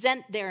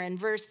present there in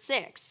verse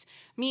 6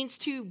 means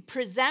to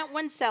present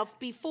oneself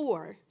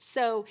before.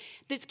 So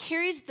this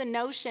carries the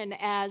notion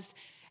as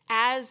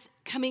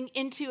coming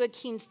into a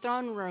king's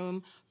throne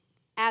room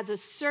as a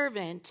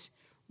servant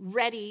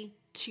ready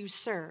to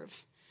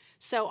serve.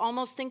 So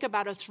almost think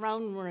about a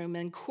throne room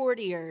and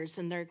courtiers,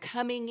 and they're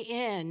coming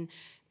in,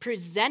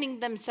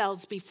 presenting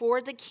themselves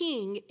before the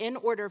king in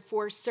order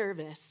for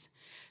service.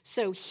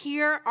 So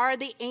here are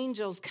the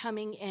angels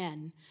coming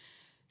in.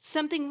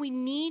 Something we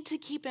need to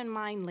keep in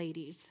mind,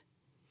 ladies.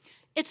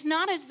 It's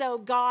not as though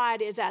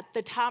God is at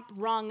the top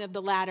rung of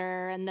the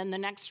ladder, and then the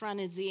next rung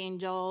is the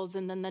angels,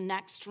 and then the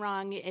next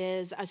rung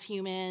is us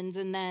humans,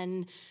 and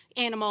then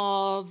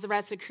animals, the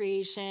rest of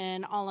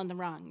creation, all on the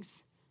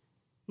rungs.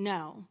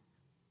 No.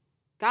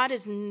 God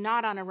is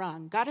not on a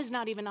rung. God is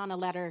not even on a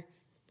ladder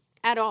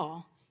at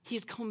all.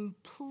 He's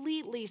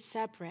completely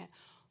separate,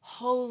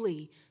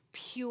 holy,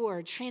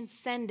 pure,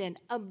 transcendent,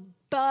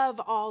 above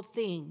all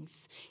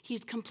things.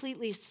 He's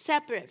completely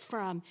separate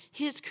from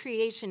his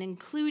creation,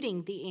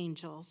 including the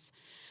angels.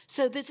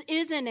 So this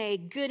isn't a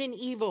good and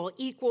evil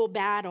equal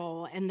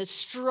battle, and the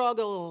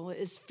struggle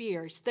is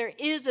fierce. There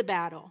is a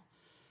battle,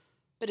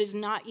 but it's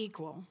not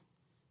equal.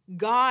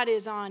 God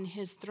is on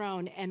his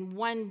throne, and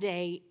one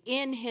day,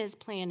 in his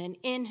plan and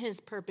in his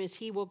purpose,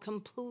 he will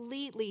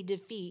completely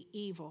defeat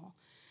evil.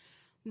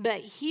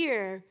 But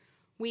here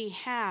we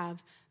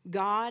have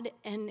God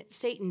and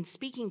Satan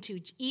speaking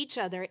to each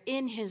other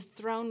in his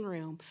throne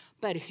room.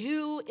 But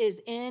who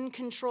is in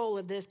control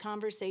of this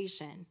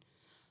conversation?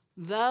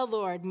 The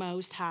Lord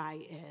Most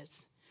High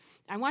is.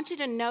 I want you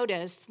to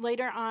notice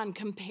later on,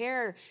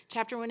 compare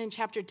chapter 1 and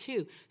chapter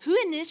 2.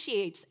 Who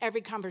initiates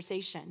every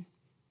conversation?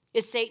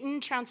 Is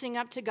Satan trouncing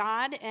up to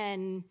God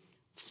and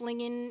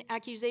flinging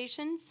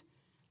accusations?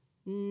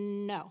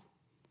 No.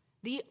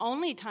 The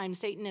only time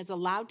Satan is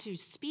allowed to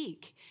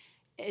speak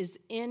is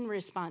in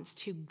response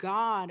to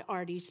God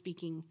already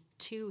speaking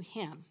to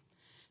him.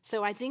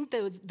 So I think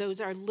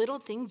those are little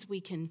things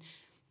we can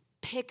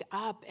pick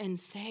up and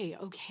say,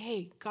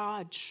 okay,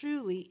 God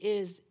truly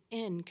is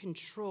in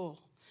control.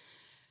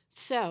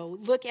 So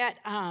look at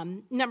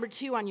number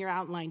 2 on your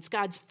outlines,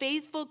 God's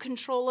faithful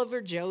control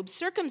over Job's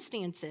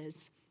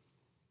circumstances.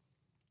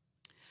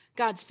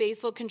 God's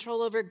faithful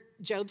control over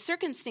Job's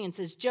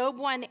circumstances. Job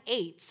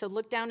 1:8. So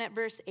look down at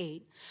verse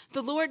 8.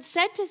 The Lord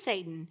said to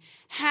Satan,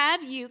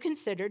 "Have you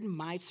considered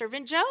my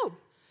servant Job?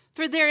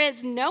 For there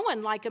is no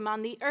one like him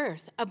on the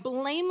earth, a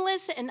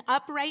blameless and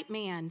upright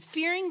man,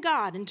 fearing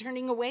God and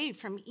turning away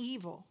from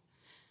evil."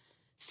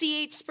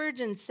 C.H.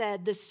 Spurgeon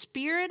said, "The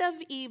spirit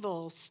of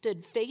evil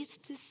stood face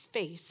to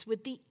face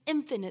with the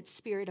infinite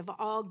spirit of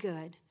all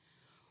good.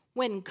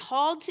 When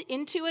called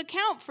into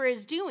account for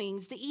his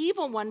doings, the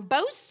evil one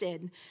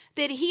boasted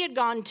that he had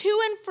gone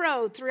to and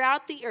fro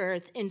throughout the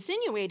earth,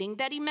 insinuating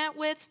that he met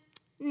with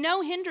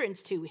no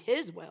hindrance to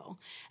his will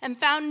and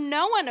found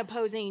no one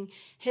opposing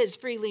his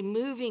freely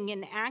moving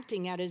and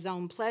acting at his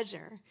own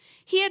pleasure.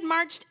 He had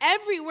marched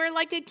everywhere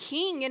like a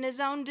king in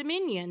his own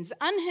dominions,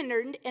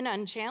 unhindered and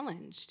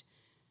unchallenged.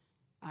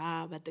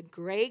 But the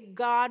great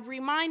God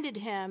reminded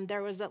him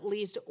there was at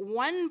least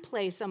one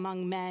place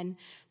among men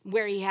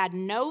where he had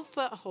no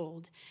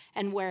foothold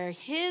and where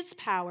his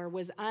power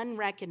was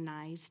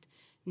unrecognized,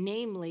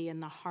 namely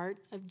in the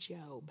heart of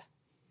Job."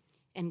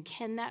 And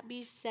can that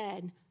be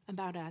said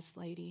about us,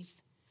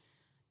 ladies?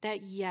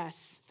 That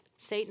yes,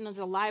 Satan is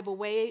alive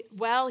away.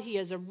 Well, he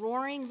is a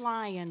roaring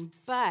lion,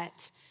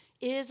 but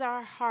is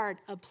our heart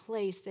a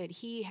place that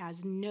he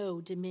has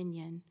no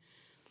dominion?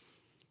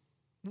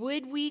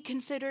 Would we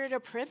consider it a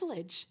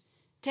privilege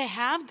to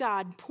have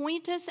God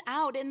point us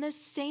out in the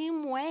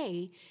same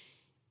way,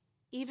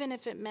 even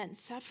if it meant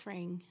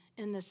suffering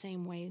in the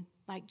same way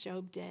like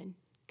Job did.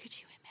 Could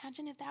you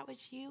imagine if that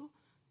was you?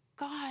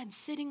 God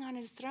sitting on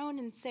his throne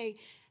and say,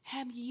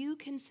 have you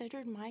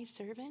considered my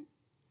servant?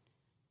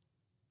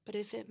 But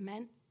if it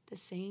meant the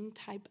same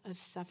type of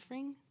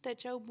suffering that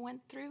Job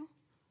went through?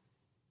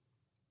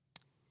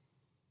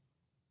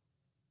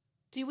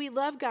 Do we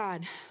love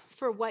God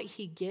for what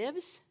he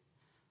gives,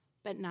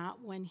 but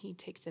not when he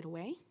takes it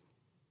away?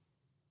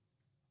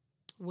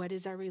 What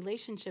is our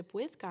relationship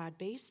with God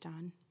based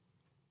on?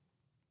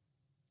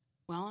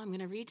 Well, I'm going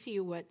to read to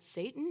you what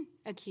Satan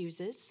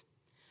accuses.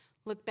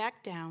 Look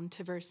back down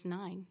to verse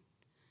 9.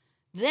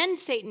 Then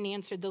Satan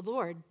answered the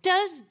Lord,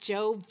 does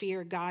Job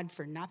fear God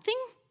for nothing?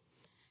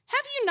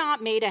 Have you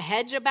not made a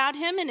hedge about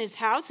him and his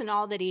house and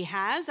all that he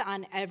has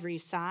on every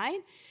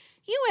side?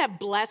 You have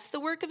blessed the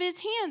work of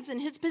his hands,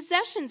 and his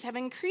possessions have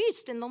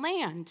increased in the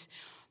land.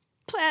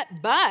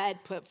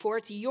 But put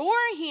forth your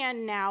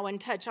hand now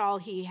and touch all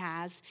he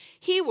has.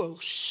 He will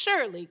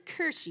surely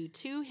curse you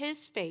to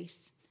his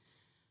face.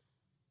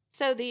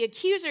 So the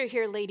accuser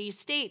here, ladies,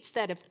 states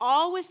that if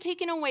all was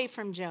taken away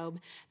from Job,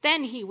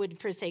 then he would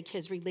forsake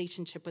his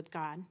relationship with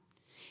God.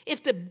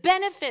 If the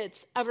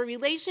benefits of a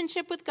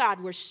relationship with God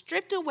were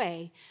stripped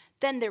away,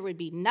 then there would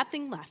be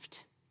nothing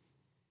left.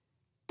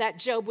 That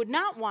Job would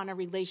not want a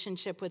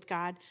relationship with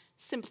God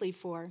simply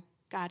for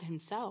God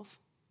himself.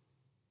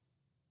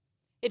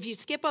 If you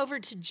skip over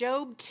to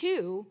Job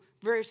 2,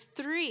 verse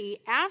 3,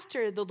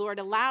 after the Lord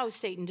allows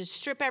Satan to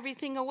strip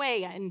everything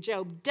away and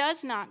Job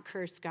does not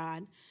curse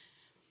God,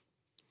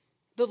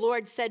 the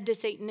Lord said to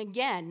Satan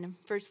again,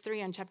 verse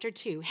 3 on chapter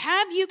 2,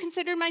 have you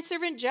considered my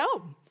servant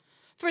Job?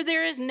 For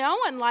there is no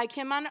one like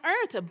him on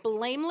earth, a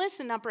blameless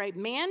and upright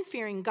man,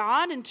 fearing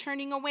God and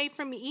turning away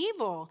from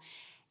evil.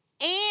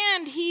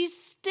 And he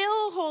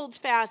still holds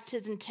fast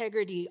his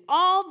integrity,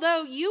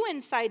 although you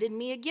incited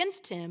me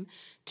against him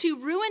to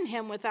ruin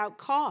him without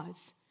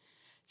cause.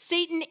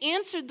 Satan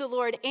answered the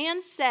Lord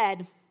and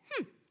said,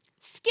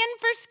 skin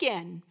for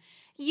skin.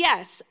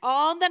 Yes,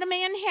 all that a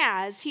man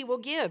has he will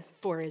give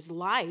for his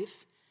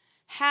life.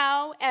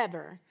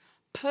 However,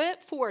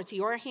 put forth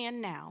your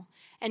hand now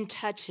and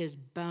touch his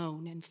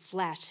bone and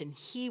flesh, and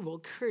he will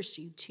curse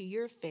you to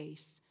your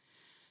face.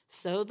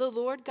 So the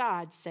Lord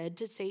God said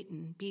to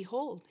Satan,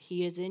 behold,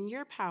 he is in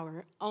your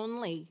power,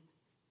 only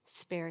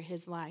spare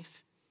his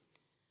life.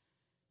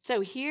 So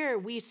here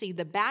we see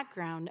the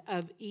background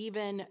of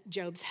even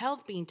Job's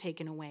health being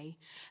taken away.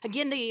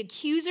 Again, the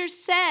accuser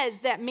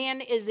says that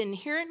man is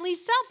inherently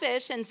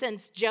selfish, and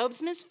since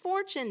Job's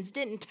misfortunes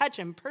didn't touch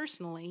him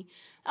personally,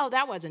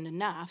 that wasn't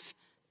enough.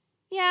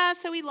 Yeah,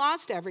 so he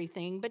lost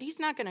everything, but he's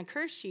not going to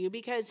curse you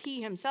because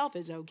he himself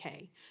is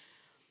okay.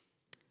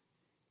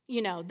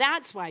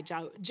 That's why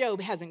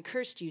Job hasn't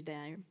cursed you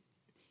there.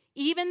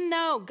 Even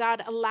though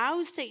God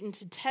allows Satan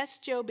to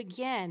test Job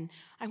again,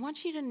 I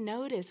want you to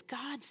notice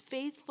God's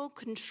faithful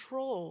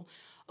control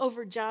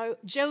over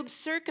Job's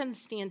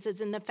circumstances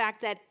and the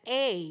fact that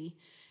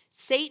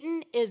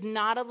Satan is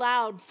not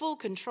allowed full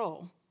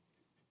control.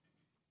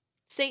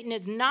 Satan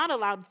is not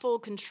allowed full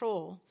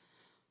control.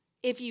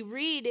 If you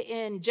read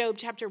in Job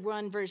chapter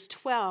 1, verse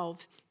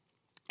 12,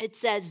 it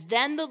says,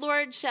 then the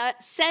Lord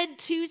said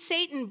to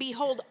Satan,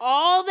 behold,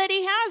 all that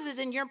he has is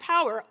in your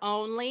power,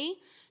 only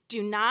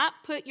do not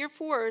put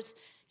forth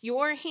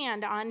your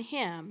hand on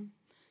him.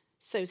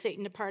 So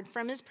Satan departed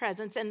from his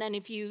presence. And then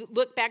if you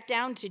look back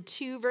down to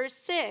 2 verse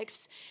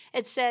 6,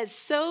 it says,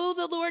 so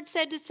the Lord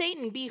said to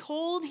Satan,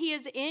 behold, he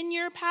is in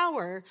your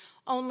power,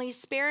 only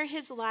spare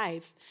his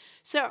life.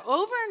 So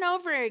over and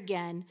over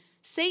again,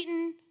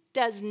 Satan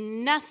does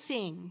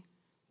nothing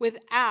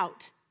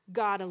without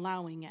God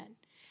allowing it.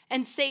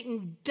 And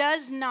Satan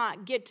does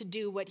not get to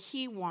do what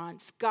he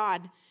wants.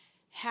 God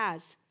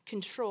has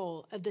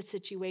control of the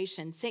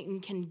situation. Satan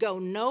can go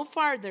no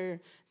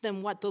farther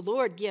than what the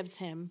Lord gives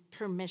him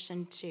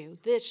permission to.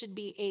 This should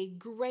be a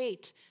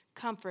great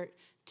comfort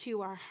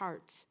to our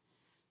hearts.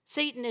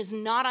 Satan is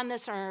not on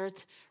this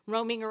earth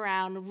roaming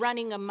around,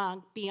 running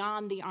amok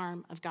beyond the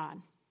arm of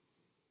God.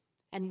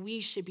 And we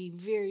should be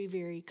very,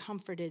 very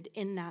comforted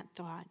in that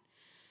thought.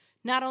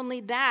 Not only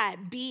that,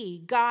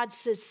 God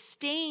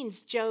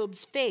sustains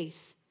Job's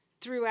faith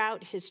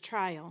throughout his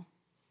trial.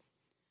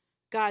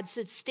 God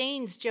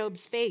sustains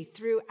Job's faith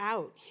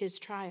throughout his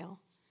trial.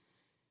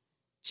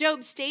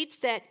 Job states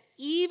that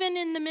even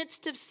in the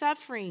midst of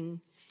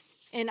suffering,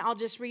 and I'll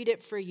just read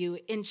it for you.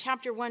 In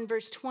chapter 1,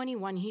 verse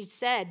 21, he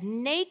said,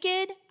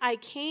 naked I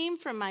came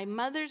from my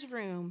mother's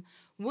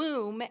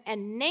womb,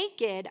 and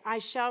naked I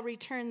shall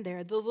return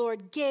there. The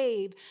Lord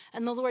gave,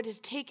 and the Lord has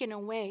taken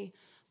away.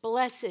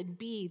 Blessed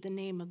be the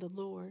name of the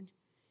Lord.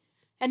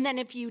 And then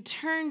if you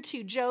turn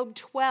to Job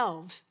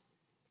 12,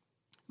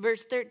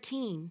 verse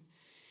 13,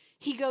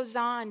 he goes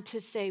on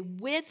to say,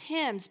 with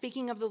him,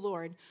 speaking of the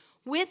Lord,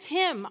 with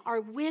him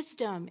are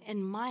wisdom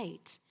and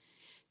might.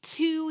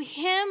 To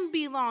him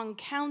belong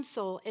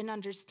counsel and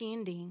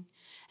understanding.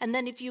 And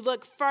then if you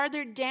look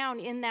farther down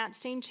in that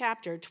same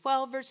chapter,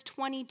 12, verse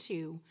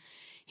 22,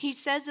 He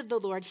says of the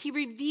Lord, he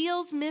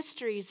reveals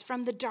mysteries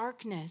from the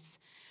darkness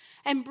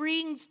and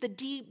brings the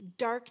deep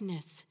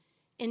darkness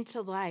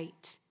into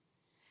light.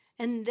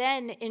 And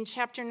then in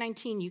chapter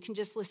 19, you can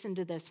just listen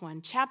to this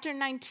one. Chapter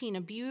 19,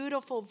 a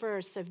beautiful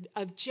verse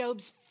of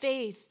Job's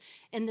faith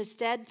in the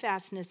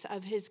steadfastness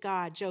of his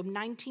God. Job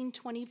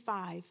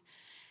 19:25.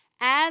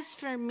 As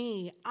for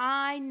me,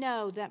 I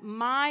know that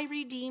my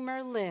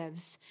Redeemer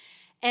lives,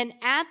 and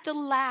at the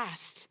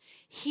last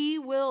he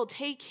will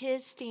take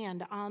his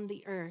stand on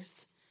the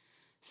earth.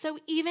 So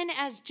even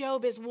as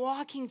Job is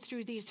walking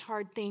through these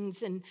hard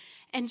things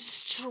and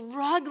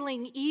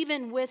struggling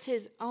even with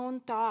his own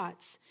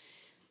thoughts,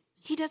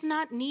 he does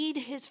not need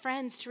his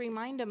friends to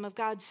remind him of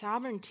God's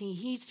sovereignty.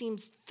 He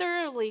seems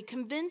thoroughly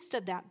convinced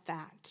of that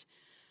fact.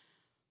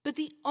 But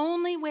the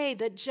only way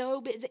that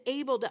Job is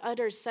able to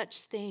utter such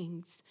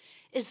things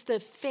is the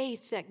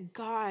faith that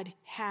God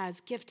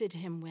has gifted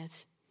him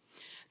with.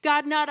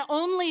 God not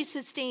only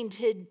sustained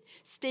his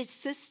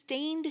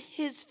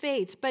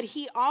faith, but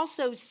he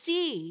also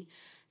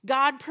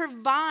God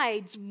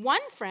provides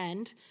one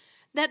friend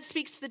that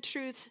speaks the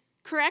truth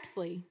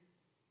correctly.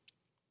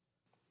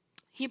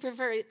 He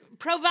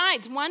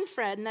provides one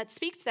friend that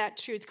speaks that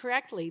truth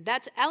correctly.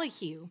 That's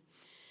Elihu.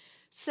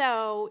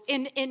 So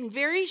in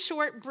very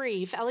short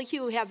brief,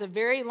 Elihu has a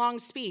very long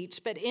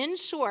speech, but in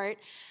short,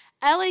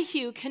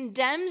 Elihu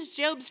condemns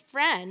Job's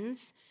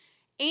friends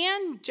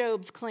and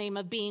Job's claim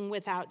of being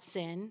without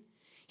sin.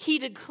 He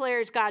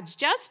declares God's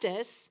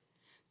justice,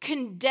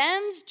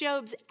 condemns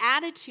Job's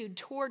attitude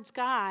towards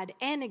God,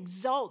 and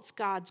exalts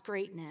God's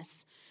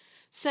greatness.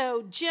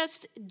 So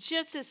just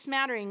a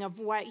smattering of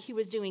what he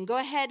was doing. Go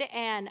ahead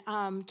and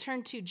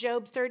turn to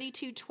Job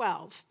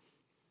 32:12.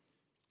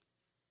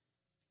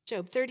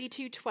 Job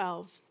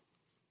 32:12.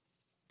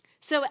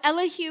 So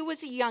Elihu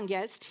was the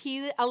youngest.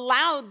 He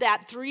allowed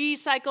that 3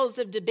 cycles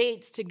of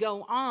debates to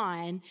go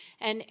on.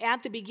 And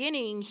at the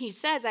beginning, he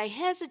says, I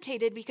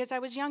hesitated because I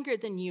was younger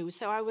than you.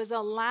 So I was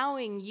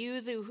allowing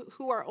you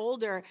who are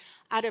older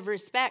out of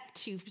respect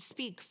to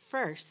speak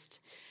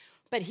first.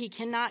 But he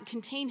cannot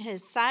contain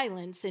his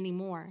silence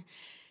anymore.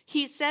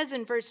 He says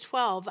in verse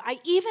 12, I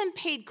even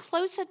paid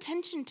close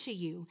attention to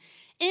you.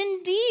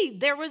 Indeed,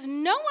 there was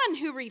no one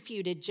who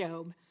refuted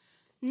Job.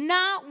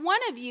 Not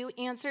one of you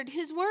answered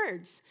his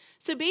words.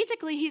 So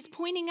basically, he's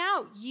pointing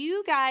out,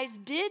 you guys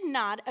did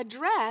not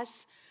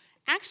address,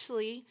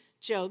 actually,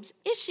 Job's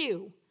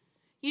issue.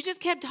 You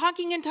just kept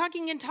talking and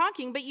talking and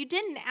talking, but you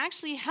didn't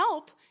actually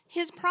help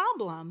his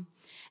problem.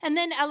 And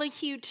then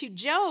Elihu to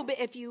Job,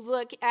 if you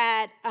look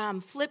at,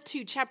 flip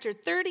to chapter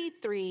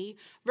 33,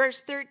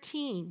 verse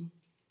 13.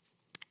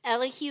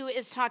 Elihu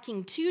is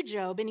talking to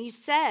Job, and he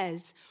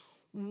says,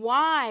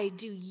 why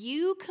do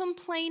you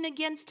complain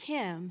against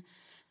him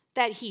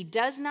that he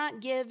does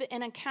not give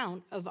an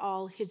account of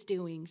all his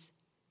doings?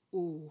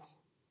 Ooh.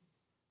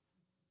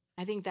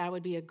 I think that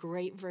would be a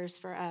great verse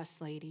for us,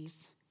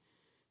 ladies.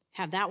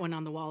 Have that one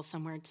on the wall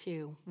somewhere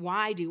too.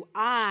 Why do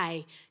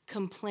I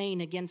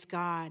complain against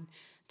God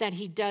that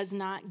he does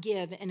not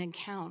give an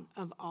account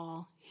of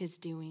all his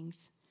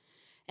doings?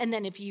 And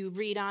then if you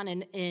read on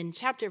in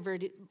chapter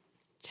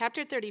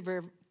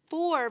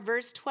 34,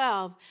 verse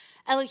 12,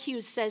 Elihu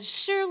says,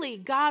 surely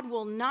God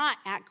will not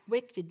act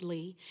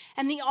wickedly,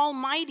 and the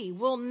Almighty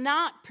will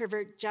not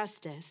pervert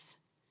justice.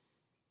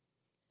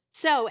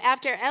 So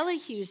after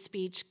Elihu's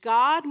speech,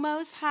 God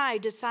Most High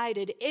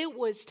decided it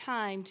was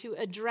time to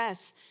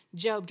address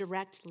Job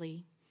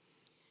directly.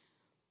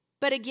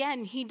 But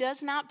again, he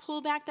does not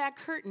pull back that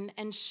curtain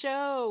and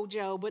show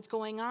Job what's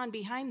going on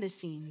behind the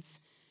scenes.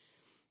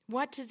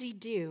 What does he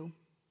do?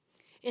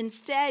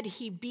 Instead,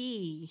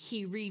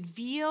 he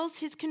reveals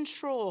his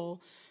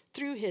control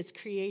through his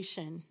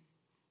creation.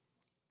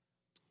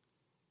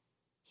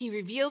 He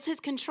reveals his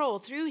control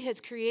through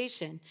his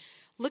creation.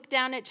 Look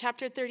down at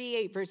chapter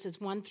 38, verses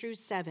 1 through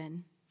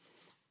 7.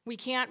 We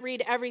can't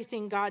read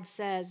everything God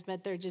says,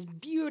 but they're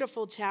just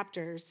beautiful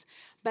chapters.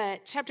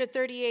 But chapter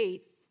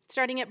 38,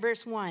 starting at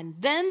verse 1.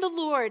 Then the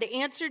Lord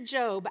answered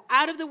Job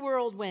out of the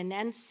whirlwind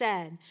and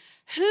said,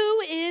 who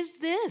is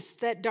this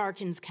that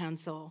darkens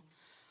counsel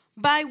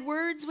by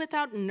words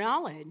without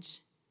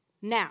knowledge?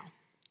 Now,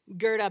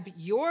 gird up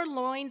your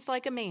loins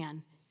like a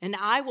man, and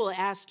I will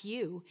ask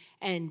you,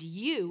 and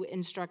you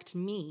instruct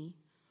me.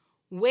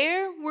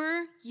 Where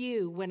were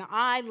you when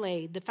I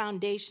laid the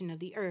foundation of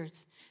the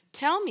earth?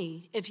 Tell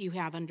me if you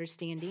have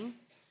understanding.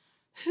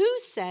 Who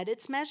set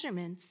its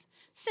measurements,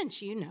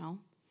 since you know?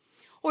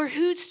 Or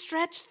who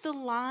stretched the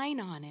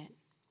line on it?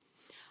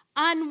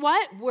 On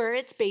what were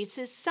its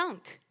bases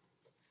sunk?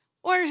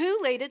 Or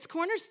who laid its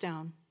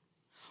cornerstone?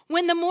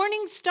 When the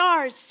morning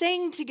stars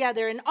sang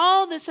together and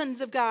all the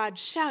sons of God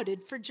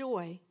shouted for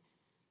joy.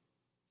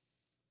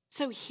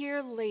 So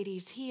here,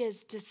 ladies, he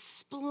is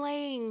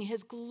displaying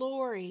his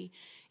glory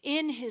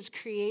in his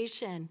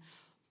creation,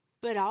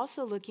 but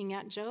also looking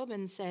at Job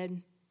and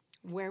said,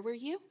 where were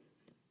you?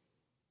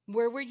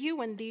 Where were you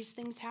when these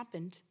things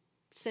happened,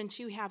 since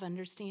you have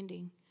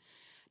understanding?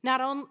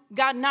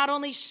 God not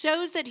only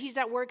shows that he's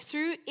at work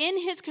in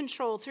his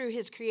control through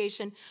his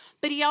creation,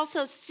 but he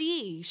also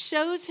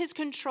shows his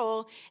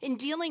control in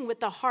dealing with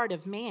the heart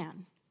of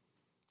man.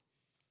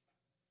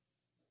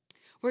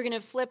 We're going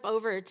to flip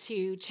over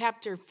to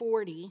chapter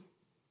 40.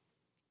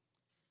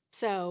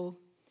 So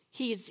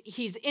he's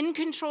in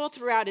control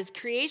throughout his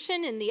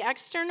creation in the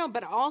external,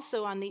 but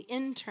also on the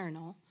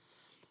internal.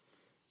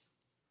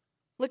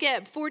 Look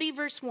at 40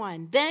 verse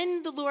 1.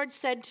 Then the Lord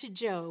said to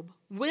Job,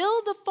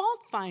 will the fault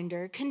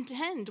finder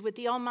contend with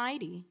the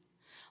Almighty?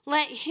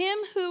 Let him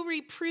who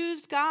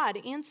reproves God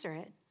answer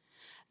it.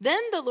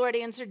 Then the Lord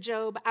answered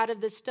Job out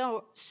of the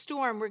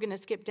storm. We're going to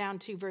skip down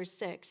to verse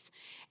 6.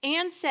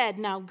 And said,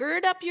 now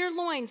gird up your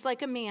loins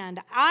like a man.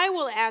 I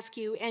will ask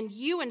you, and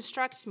you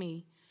instruct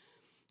me.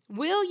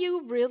 Will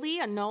you really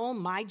annul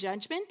my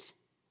judgment?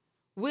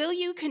 Will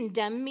you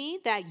condemn me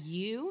that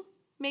you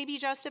may be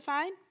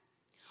justified?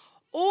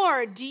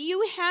 Or do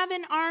you have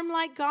an arm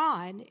like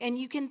God, and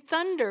you can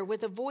thunder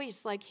with a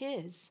voice like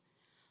his?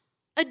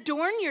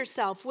 Adorn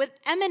yourself with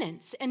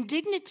eminence and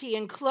dignity,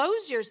 and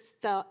clothe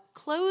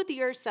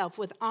yourself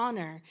with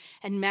honor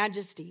and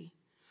majesty.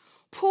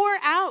 Pour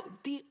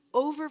out the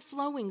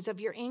overflowings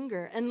of your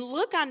anger, and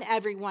look on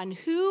everyone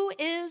who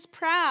is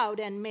proud,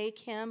 and make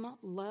him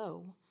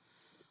low.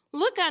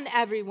 Look on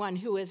everyone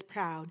who is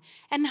proud,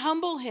 and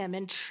humble him,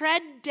 and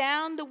tread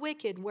down the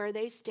wicked where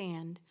they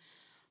stand.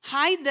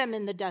 Hide them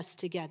in the dust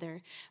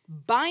together.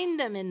 Bind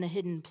them in the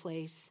hidden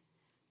place.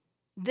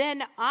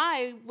 Then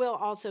I will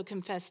also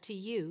confess to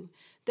you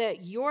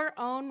that your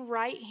own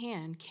right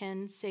hand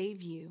can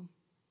save you.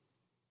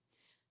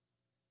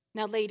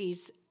 Now,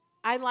 ladies,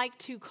 I like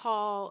to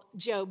call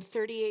Job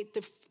 38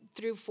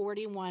 through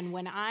 41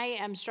 when I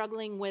am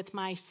struggling with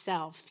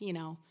myself,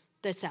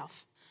 the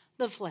self,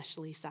 the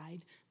fleshly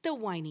side, the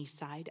whiny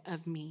side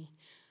of me.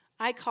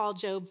 I call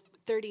Job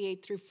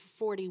 38 through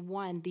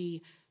 41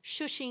 the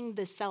shushing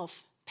the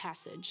self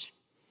passage.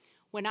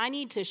 When I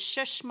need to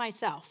shush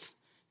myself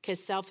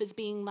because self is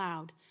being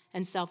loud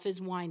and self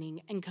is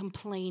whining and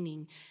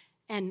complaining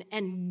and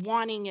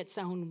wanting its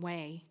own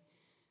way,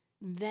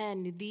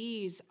 then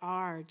these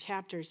are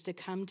chapters to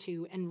come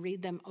to and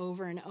read them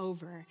over and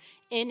over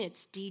in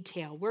its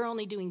detail. We're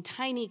only doing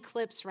tiny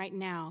clips right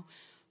now,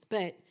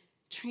 but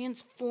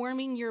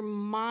transforming your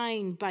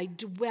mind by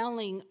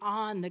dwelling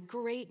on the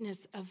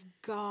greatness of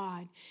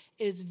God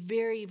is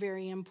very,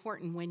 very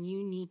important when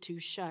you need to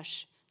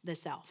shush the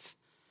self.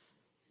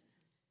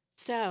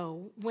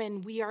 So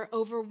when we are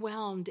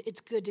overwhelmed,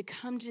 it's good to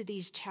come to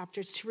these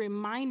chapters to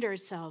remind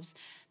ourselves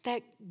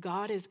that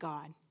God is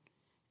God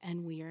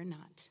and we are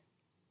not.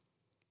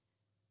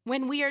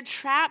 When we are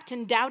trapped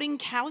in doubting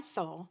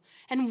counsel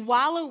and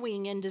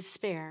wallowing in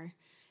despair,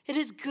 it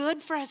is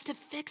good for us to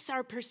fix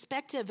our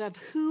perspective of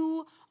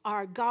who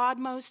our God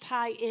Most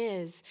High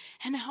is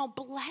and how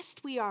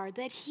blessed we are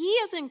that he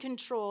is in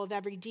control of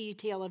every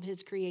detail of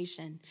his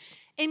creation,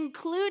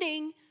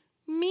 including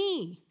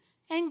me,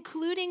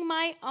 including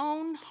my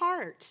own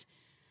heart.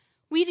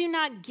 We do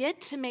not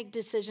get to make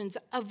decisions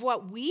of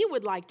what we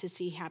would like to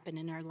see happen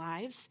in our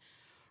lives.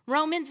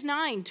 Romans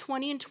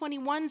 9:20 and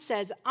 21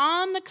 says,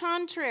 on the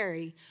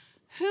contrary,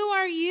 who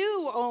are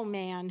you, O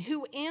man,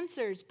 who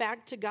answers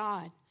back to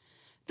God?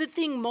 The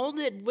thing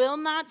molded will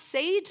not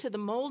say to the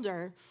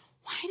molder,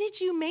 why did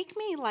you make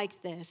me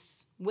like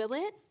this? Will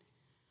it?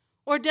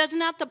 Or does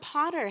not the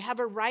potter have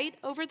a right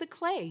over the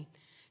clay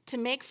to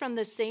make from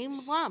the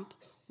same lump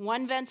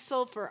one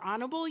vessel for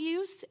honorable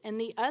use and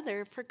the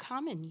other for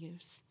common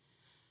use?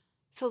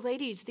 So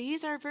ladies,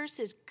 these are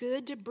verses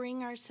good to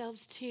bring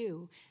ourselves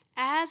to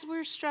as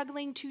we're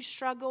struggling to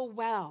struggle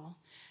well,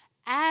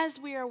 as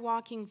we are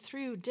walking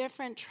through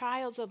different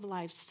trials of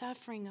life,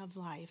 suffering of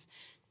life,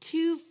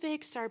 to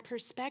fix our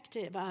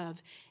perspective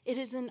of it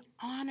is an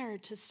honor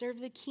to serve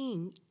the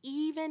King,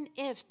 even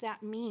if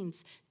that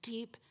means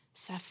deep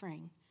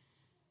suffering.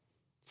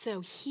 So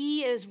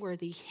he is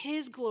worthy.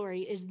 His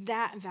glory is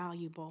that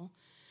valuable.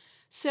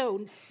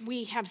 So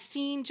we have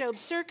seen Job's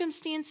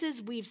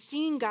circumstances. We've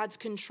seen God's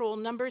control.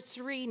 Number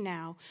 3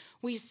 now,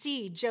 we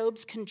see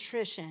Job's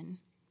contrition.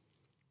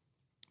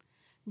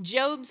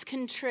 Job's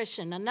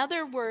contrition,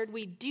 another word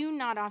we do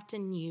not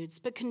often use,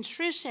 but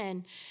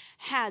contrition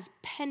has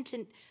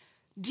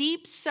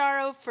deep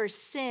sorrow for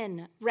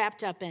sin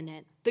wrapped up in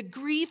it, the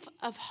grief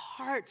of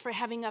heart for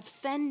having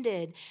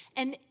offended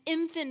an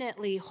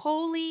infinitely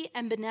holy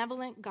and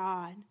benevolent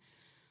God.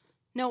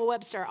 Noah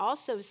Webster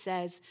also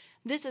says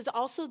this is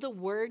also the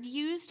word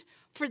used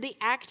for the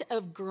act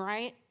of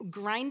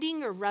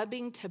grinding or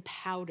rubbing to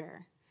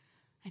powder.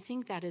 I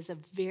think that is a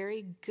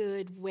very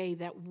good way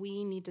that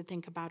we need to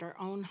think about our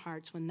own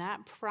hearts. When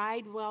that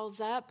pride wells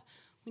up,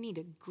 we need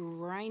to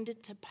grind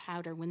it to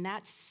powder. When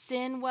that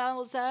sin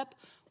wells up,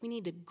 we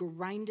need to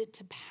grind it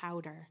to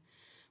powder.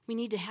 We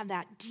need to have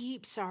that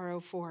deep sorrow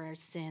for our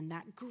sin,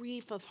 that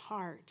grief of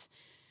heart.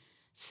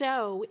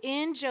 So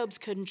in Job's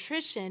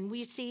contrition,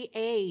 we see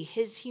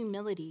his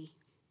humility.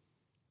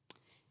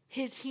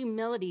 His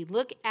humility.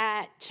 Look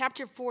at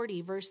chapter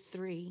 40, verse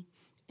 3,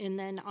 and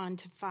then on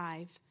to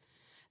 5.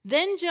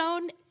 Then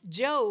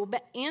Job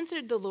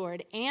answered the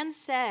Lord and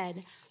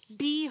said,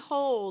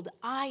 "Behold,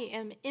 I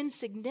am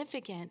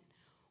insignificant.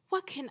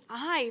 What can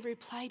I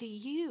reply to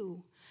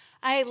you?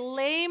 I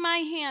lay my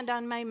hand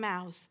on my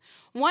mouth.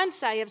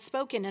 Once I have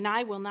spoken, and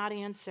I will not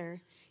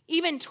answer.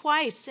 Even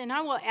twice, and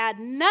I will add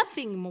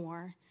nothing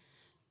more."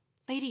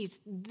 Ladies,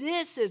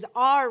 this is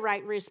our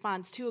right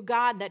response to a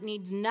God that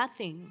needs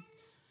nothing.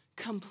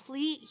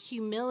 Complete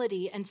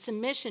humility and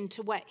submission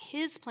to what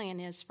his plan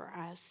is for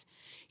us.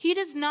 He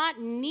does not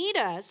need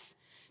us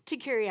to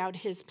carry out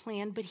his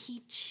plan, but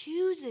he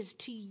chooses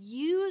to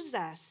use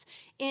us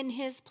in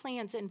his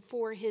plans and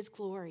for his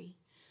glory.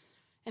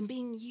 And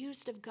being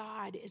used of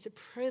God is a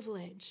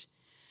privilege.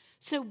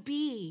 So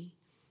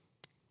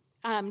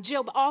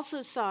Job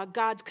also saw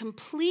God's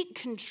complete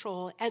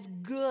control as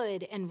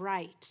good and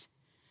right.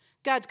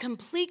 God's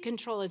complete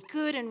control is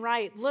good and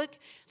right.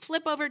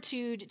 Flip over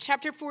to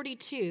chapter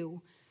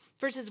 42,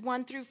 verses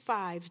 1 through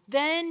 5.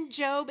 Then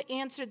Job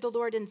answered the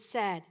Lord and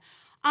said,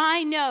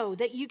 "I know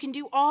that you can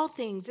do all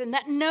things and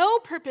that no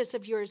purpose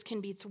of yours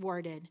can be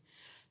thwarted.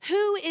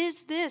 Who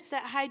is this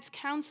that hides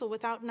counsel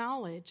without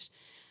knowledge?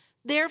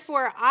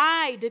 Therefore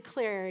I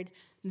declared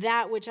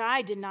that which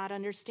I did not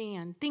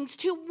understand, things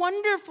too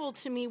wonderful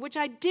to me which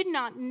I did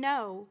not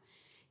know.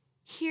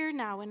 Hear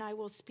now and I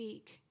will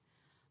speak.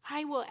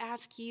 I will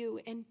ask you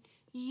and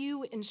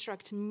you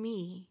instruct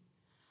me.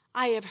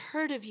 I have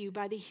heard of you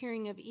by the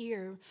hearing of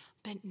ear,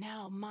 but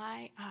now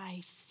my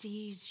eye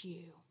sees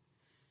you."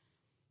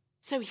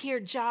 So here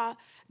Job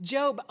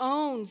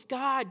owns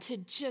God to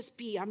just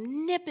be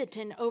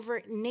omnipotent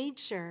over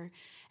nature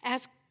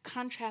as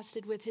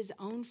contrasted with his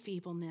own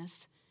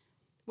feebleness,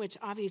 which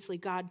obviously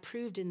God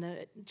proved in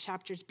the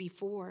chapters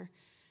before.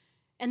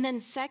 And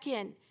then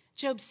second,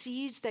 Job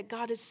sees that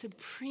God is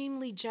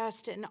supremely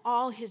just in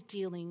all his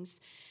dealings,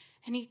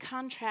 and he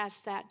contrasts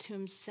that to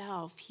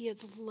himself. He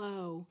is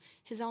low,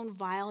 his own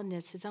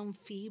vileness, his own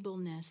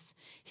feebleness.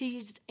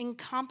 He's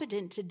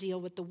incompetent to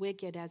deal with the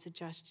wicked as a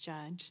just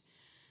judge.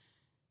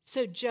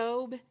 So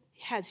Job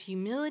has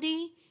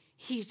humility.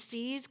 He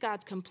sees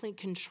God's complete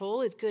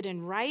control is good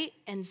and right.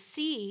 And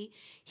C,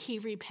 he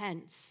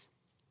repents.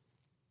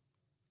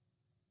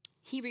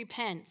 He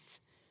repents.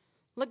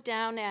 Look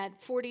down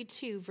at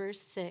 42,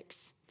 verse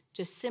 6.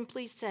 Just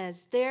simply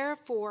says,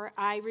 "Therefore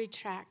I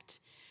retract,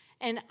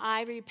 and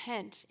I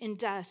repent in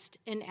dust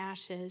and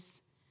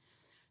ashes."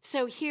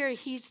 So here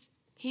he's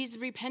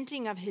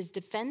repenting of his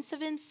defense of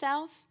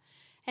himself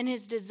and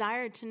his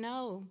desire to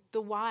know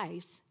the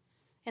wise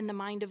and the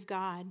mind of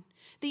God.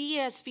 The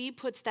ESV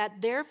puts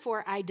that,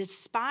 "Therefore I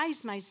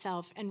despise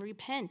myself and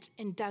repent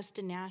in dust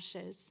and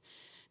ashes."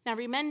 Now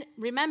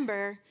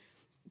remember,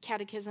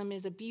 catechism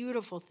is a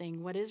beautiful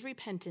thing. What is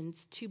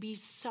repentance? To be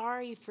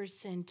sorry for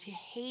sin, to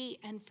hate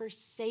and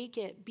forsake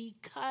it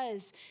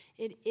because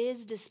it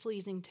is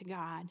displeasing to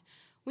God.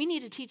 We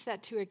need to teach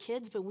that to our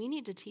kids, but we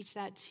need to teach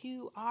that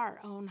to our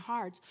own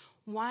hearts.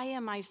 Why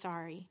am I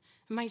sorry?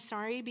 Am I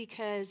sorry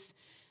because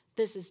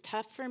this is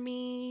tough for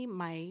me,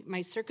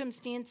 my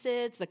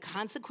circumstances, the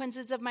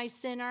consequences of my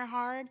sin are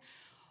hard?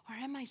 Or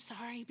am I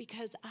sorry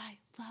because I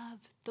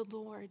love the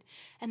Lord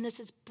and this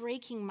is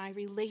breaking my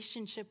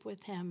relationship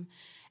with him?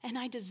 And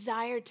I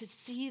desire to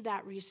see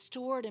that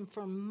restored and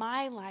for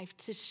my life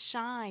to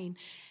shine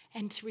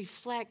and to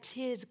reflect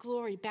his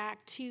glory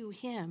back to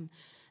him.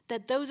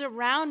 That those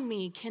around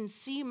me can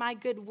see my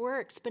good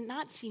works, but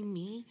not see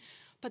me,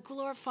 but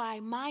glorify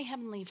my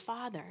Heavenly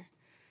Father.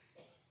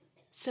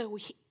 So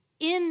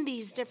in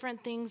these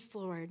different things,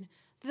 Lord,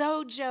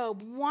 though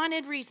Job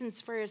wanted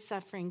reasons for his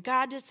suffering,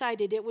 God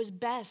decided it was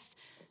best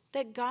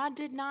that God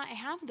did not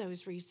have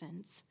those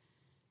reasons.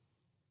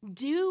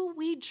 Do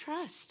we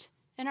trust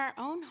in our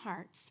own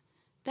hearts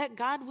that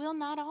God will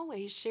not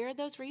always share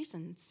those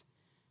reasons?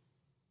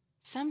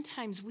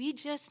 Sometimes we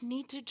just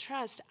need to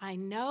trust. I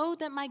know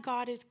that my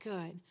God is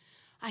good.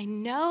 I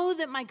know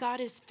that my God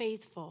is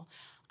faithful.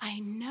 I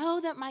know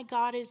that my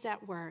God is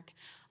at work.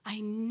 I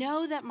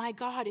know that my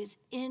God is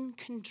in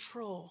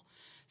control.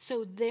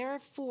 So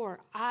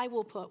therefore, I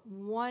will put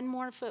one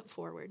more foot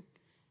forward,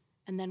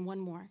 and then one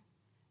more,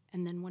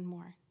 and then one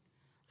more.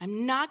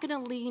 I'm not going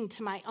to lean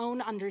to my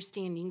own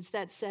understandings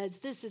that says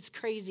this is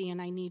crazy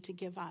and I need to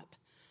give up.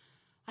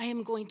 I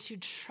am going to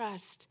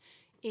trust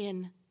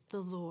in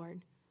the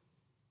Lord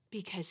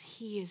because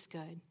he is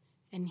good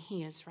and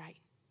he is right.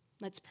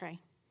 Let's pray.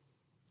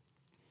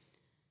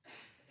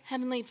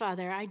 Heavenly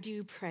Father, I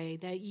do pray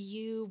that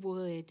you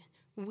would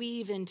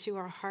weave into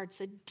our hearts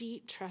a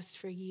deep trust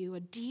for you, a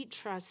deep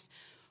trust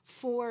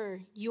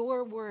for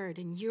your word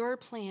and your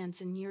plans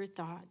and your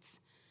thoughts.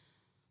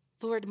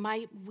 Lord,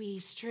 might we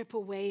strip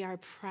away our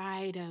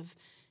pride of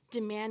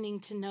demanding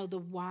to know the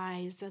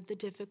whys of the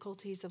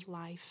difficulties of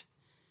life,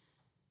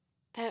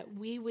 that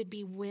we would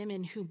be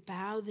women who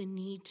bow the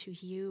knee to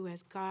you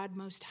as God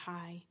Most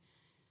High,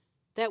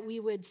 that we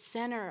would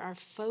center our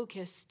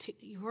focus to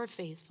your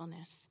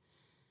faithfulness,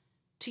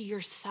 to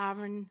your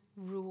sovereign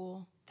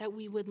rule, that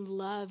we would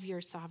love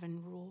your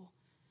sovereign rule,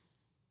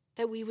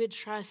 that we would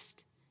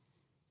trust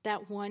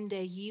that one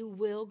day you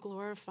will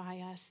glorify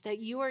us, that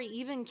you are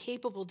even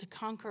capable to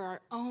conquer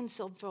our own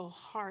sinful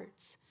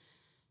hearts,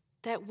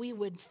 that we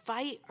would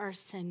fight our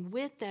sin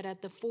with that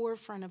at the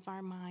forefront of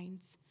our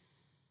minds.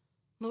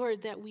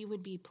 Lord, that we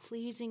would be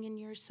pleasing in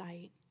your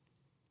sight.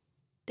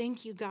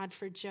 Thank you, God,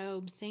 for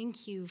Job.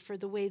 Thank you for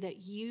the way that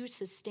you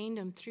sustained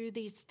him through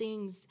these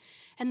things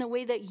and the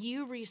way that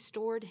you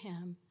restored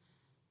him.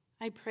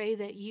 I pray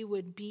that you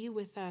would be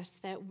with us,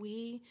 that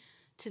we,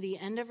 to the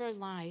end of our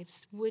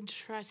lives, would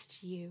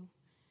trust you.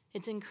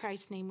 It's in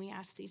Christ's name we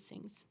ask these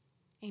things.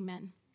 Amen.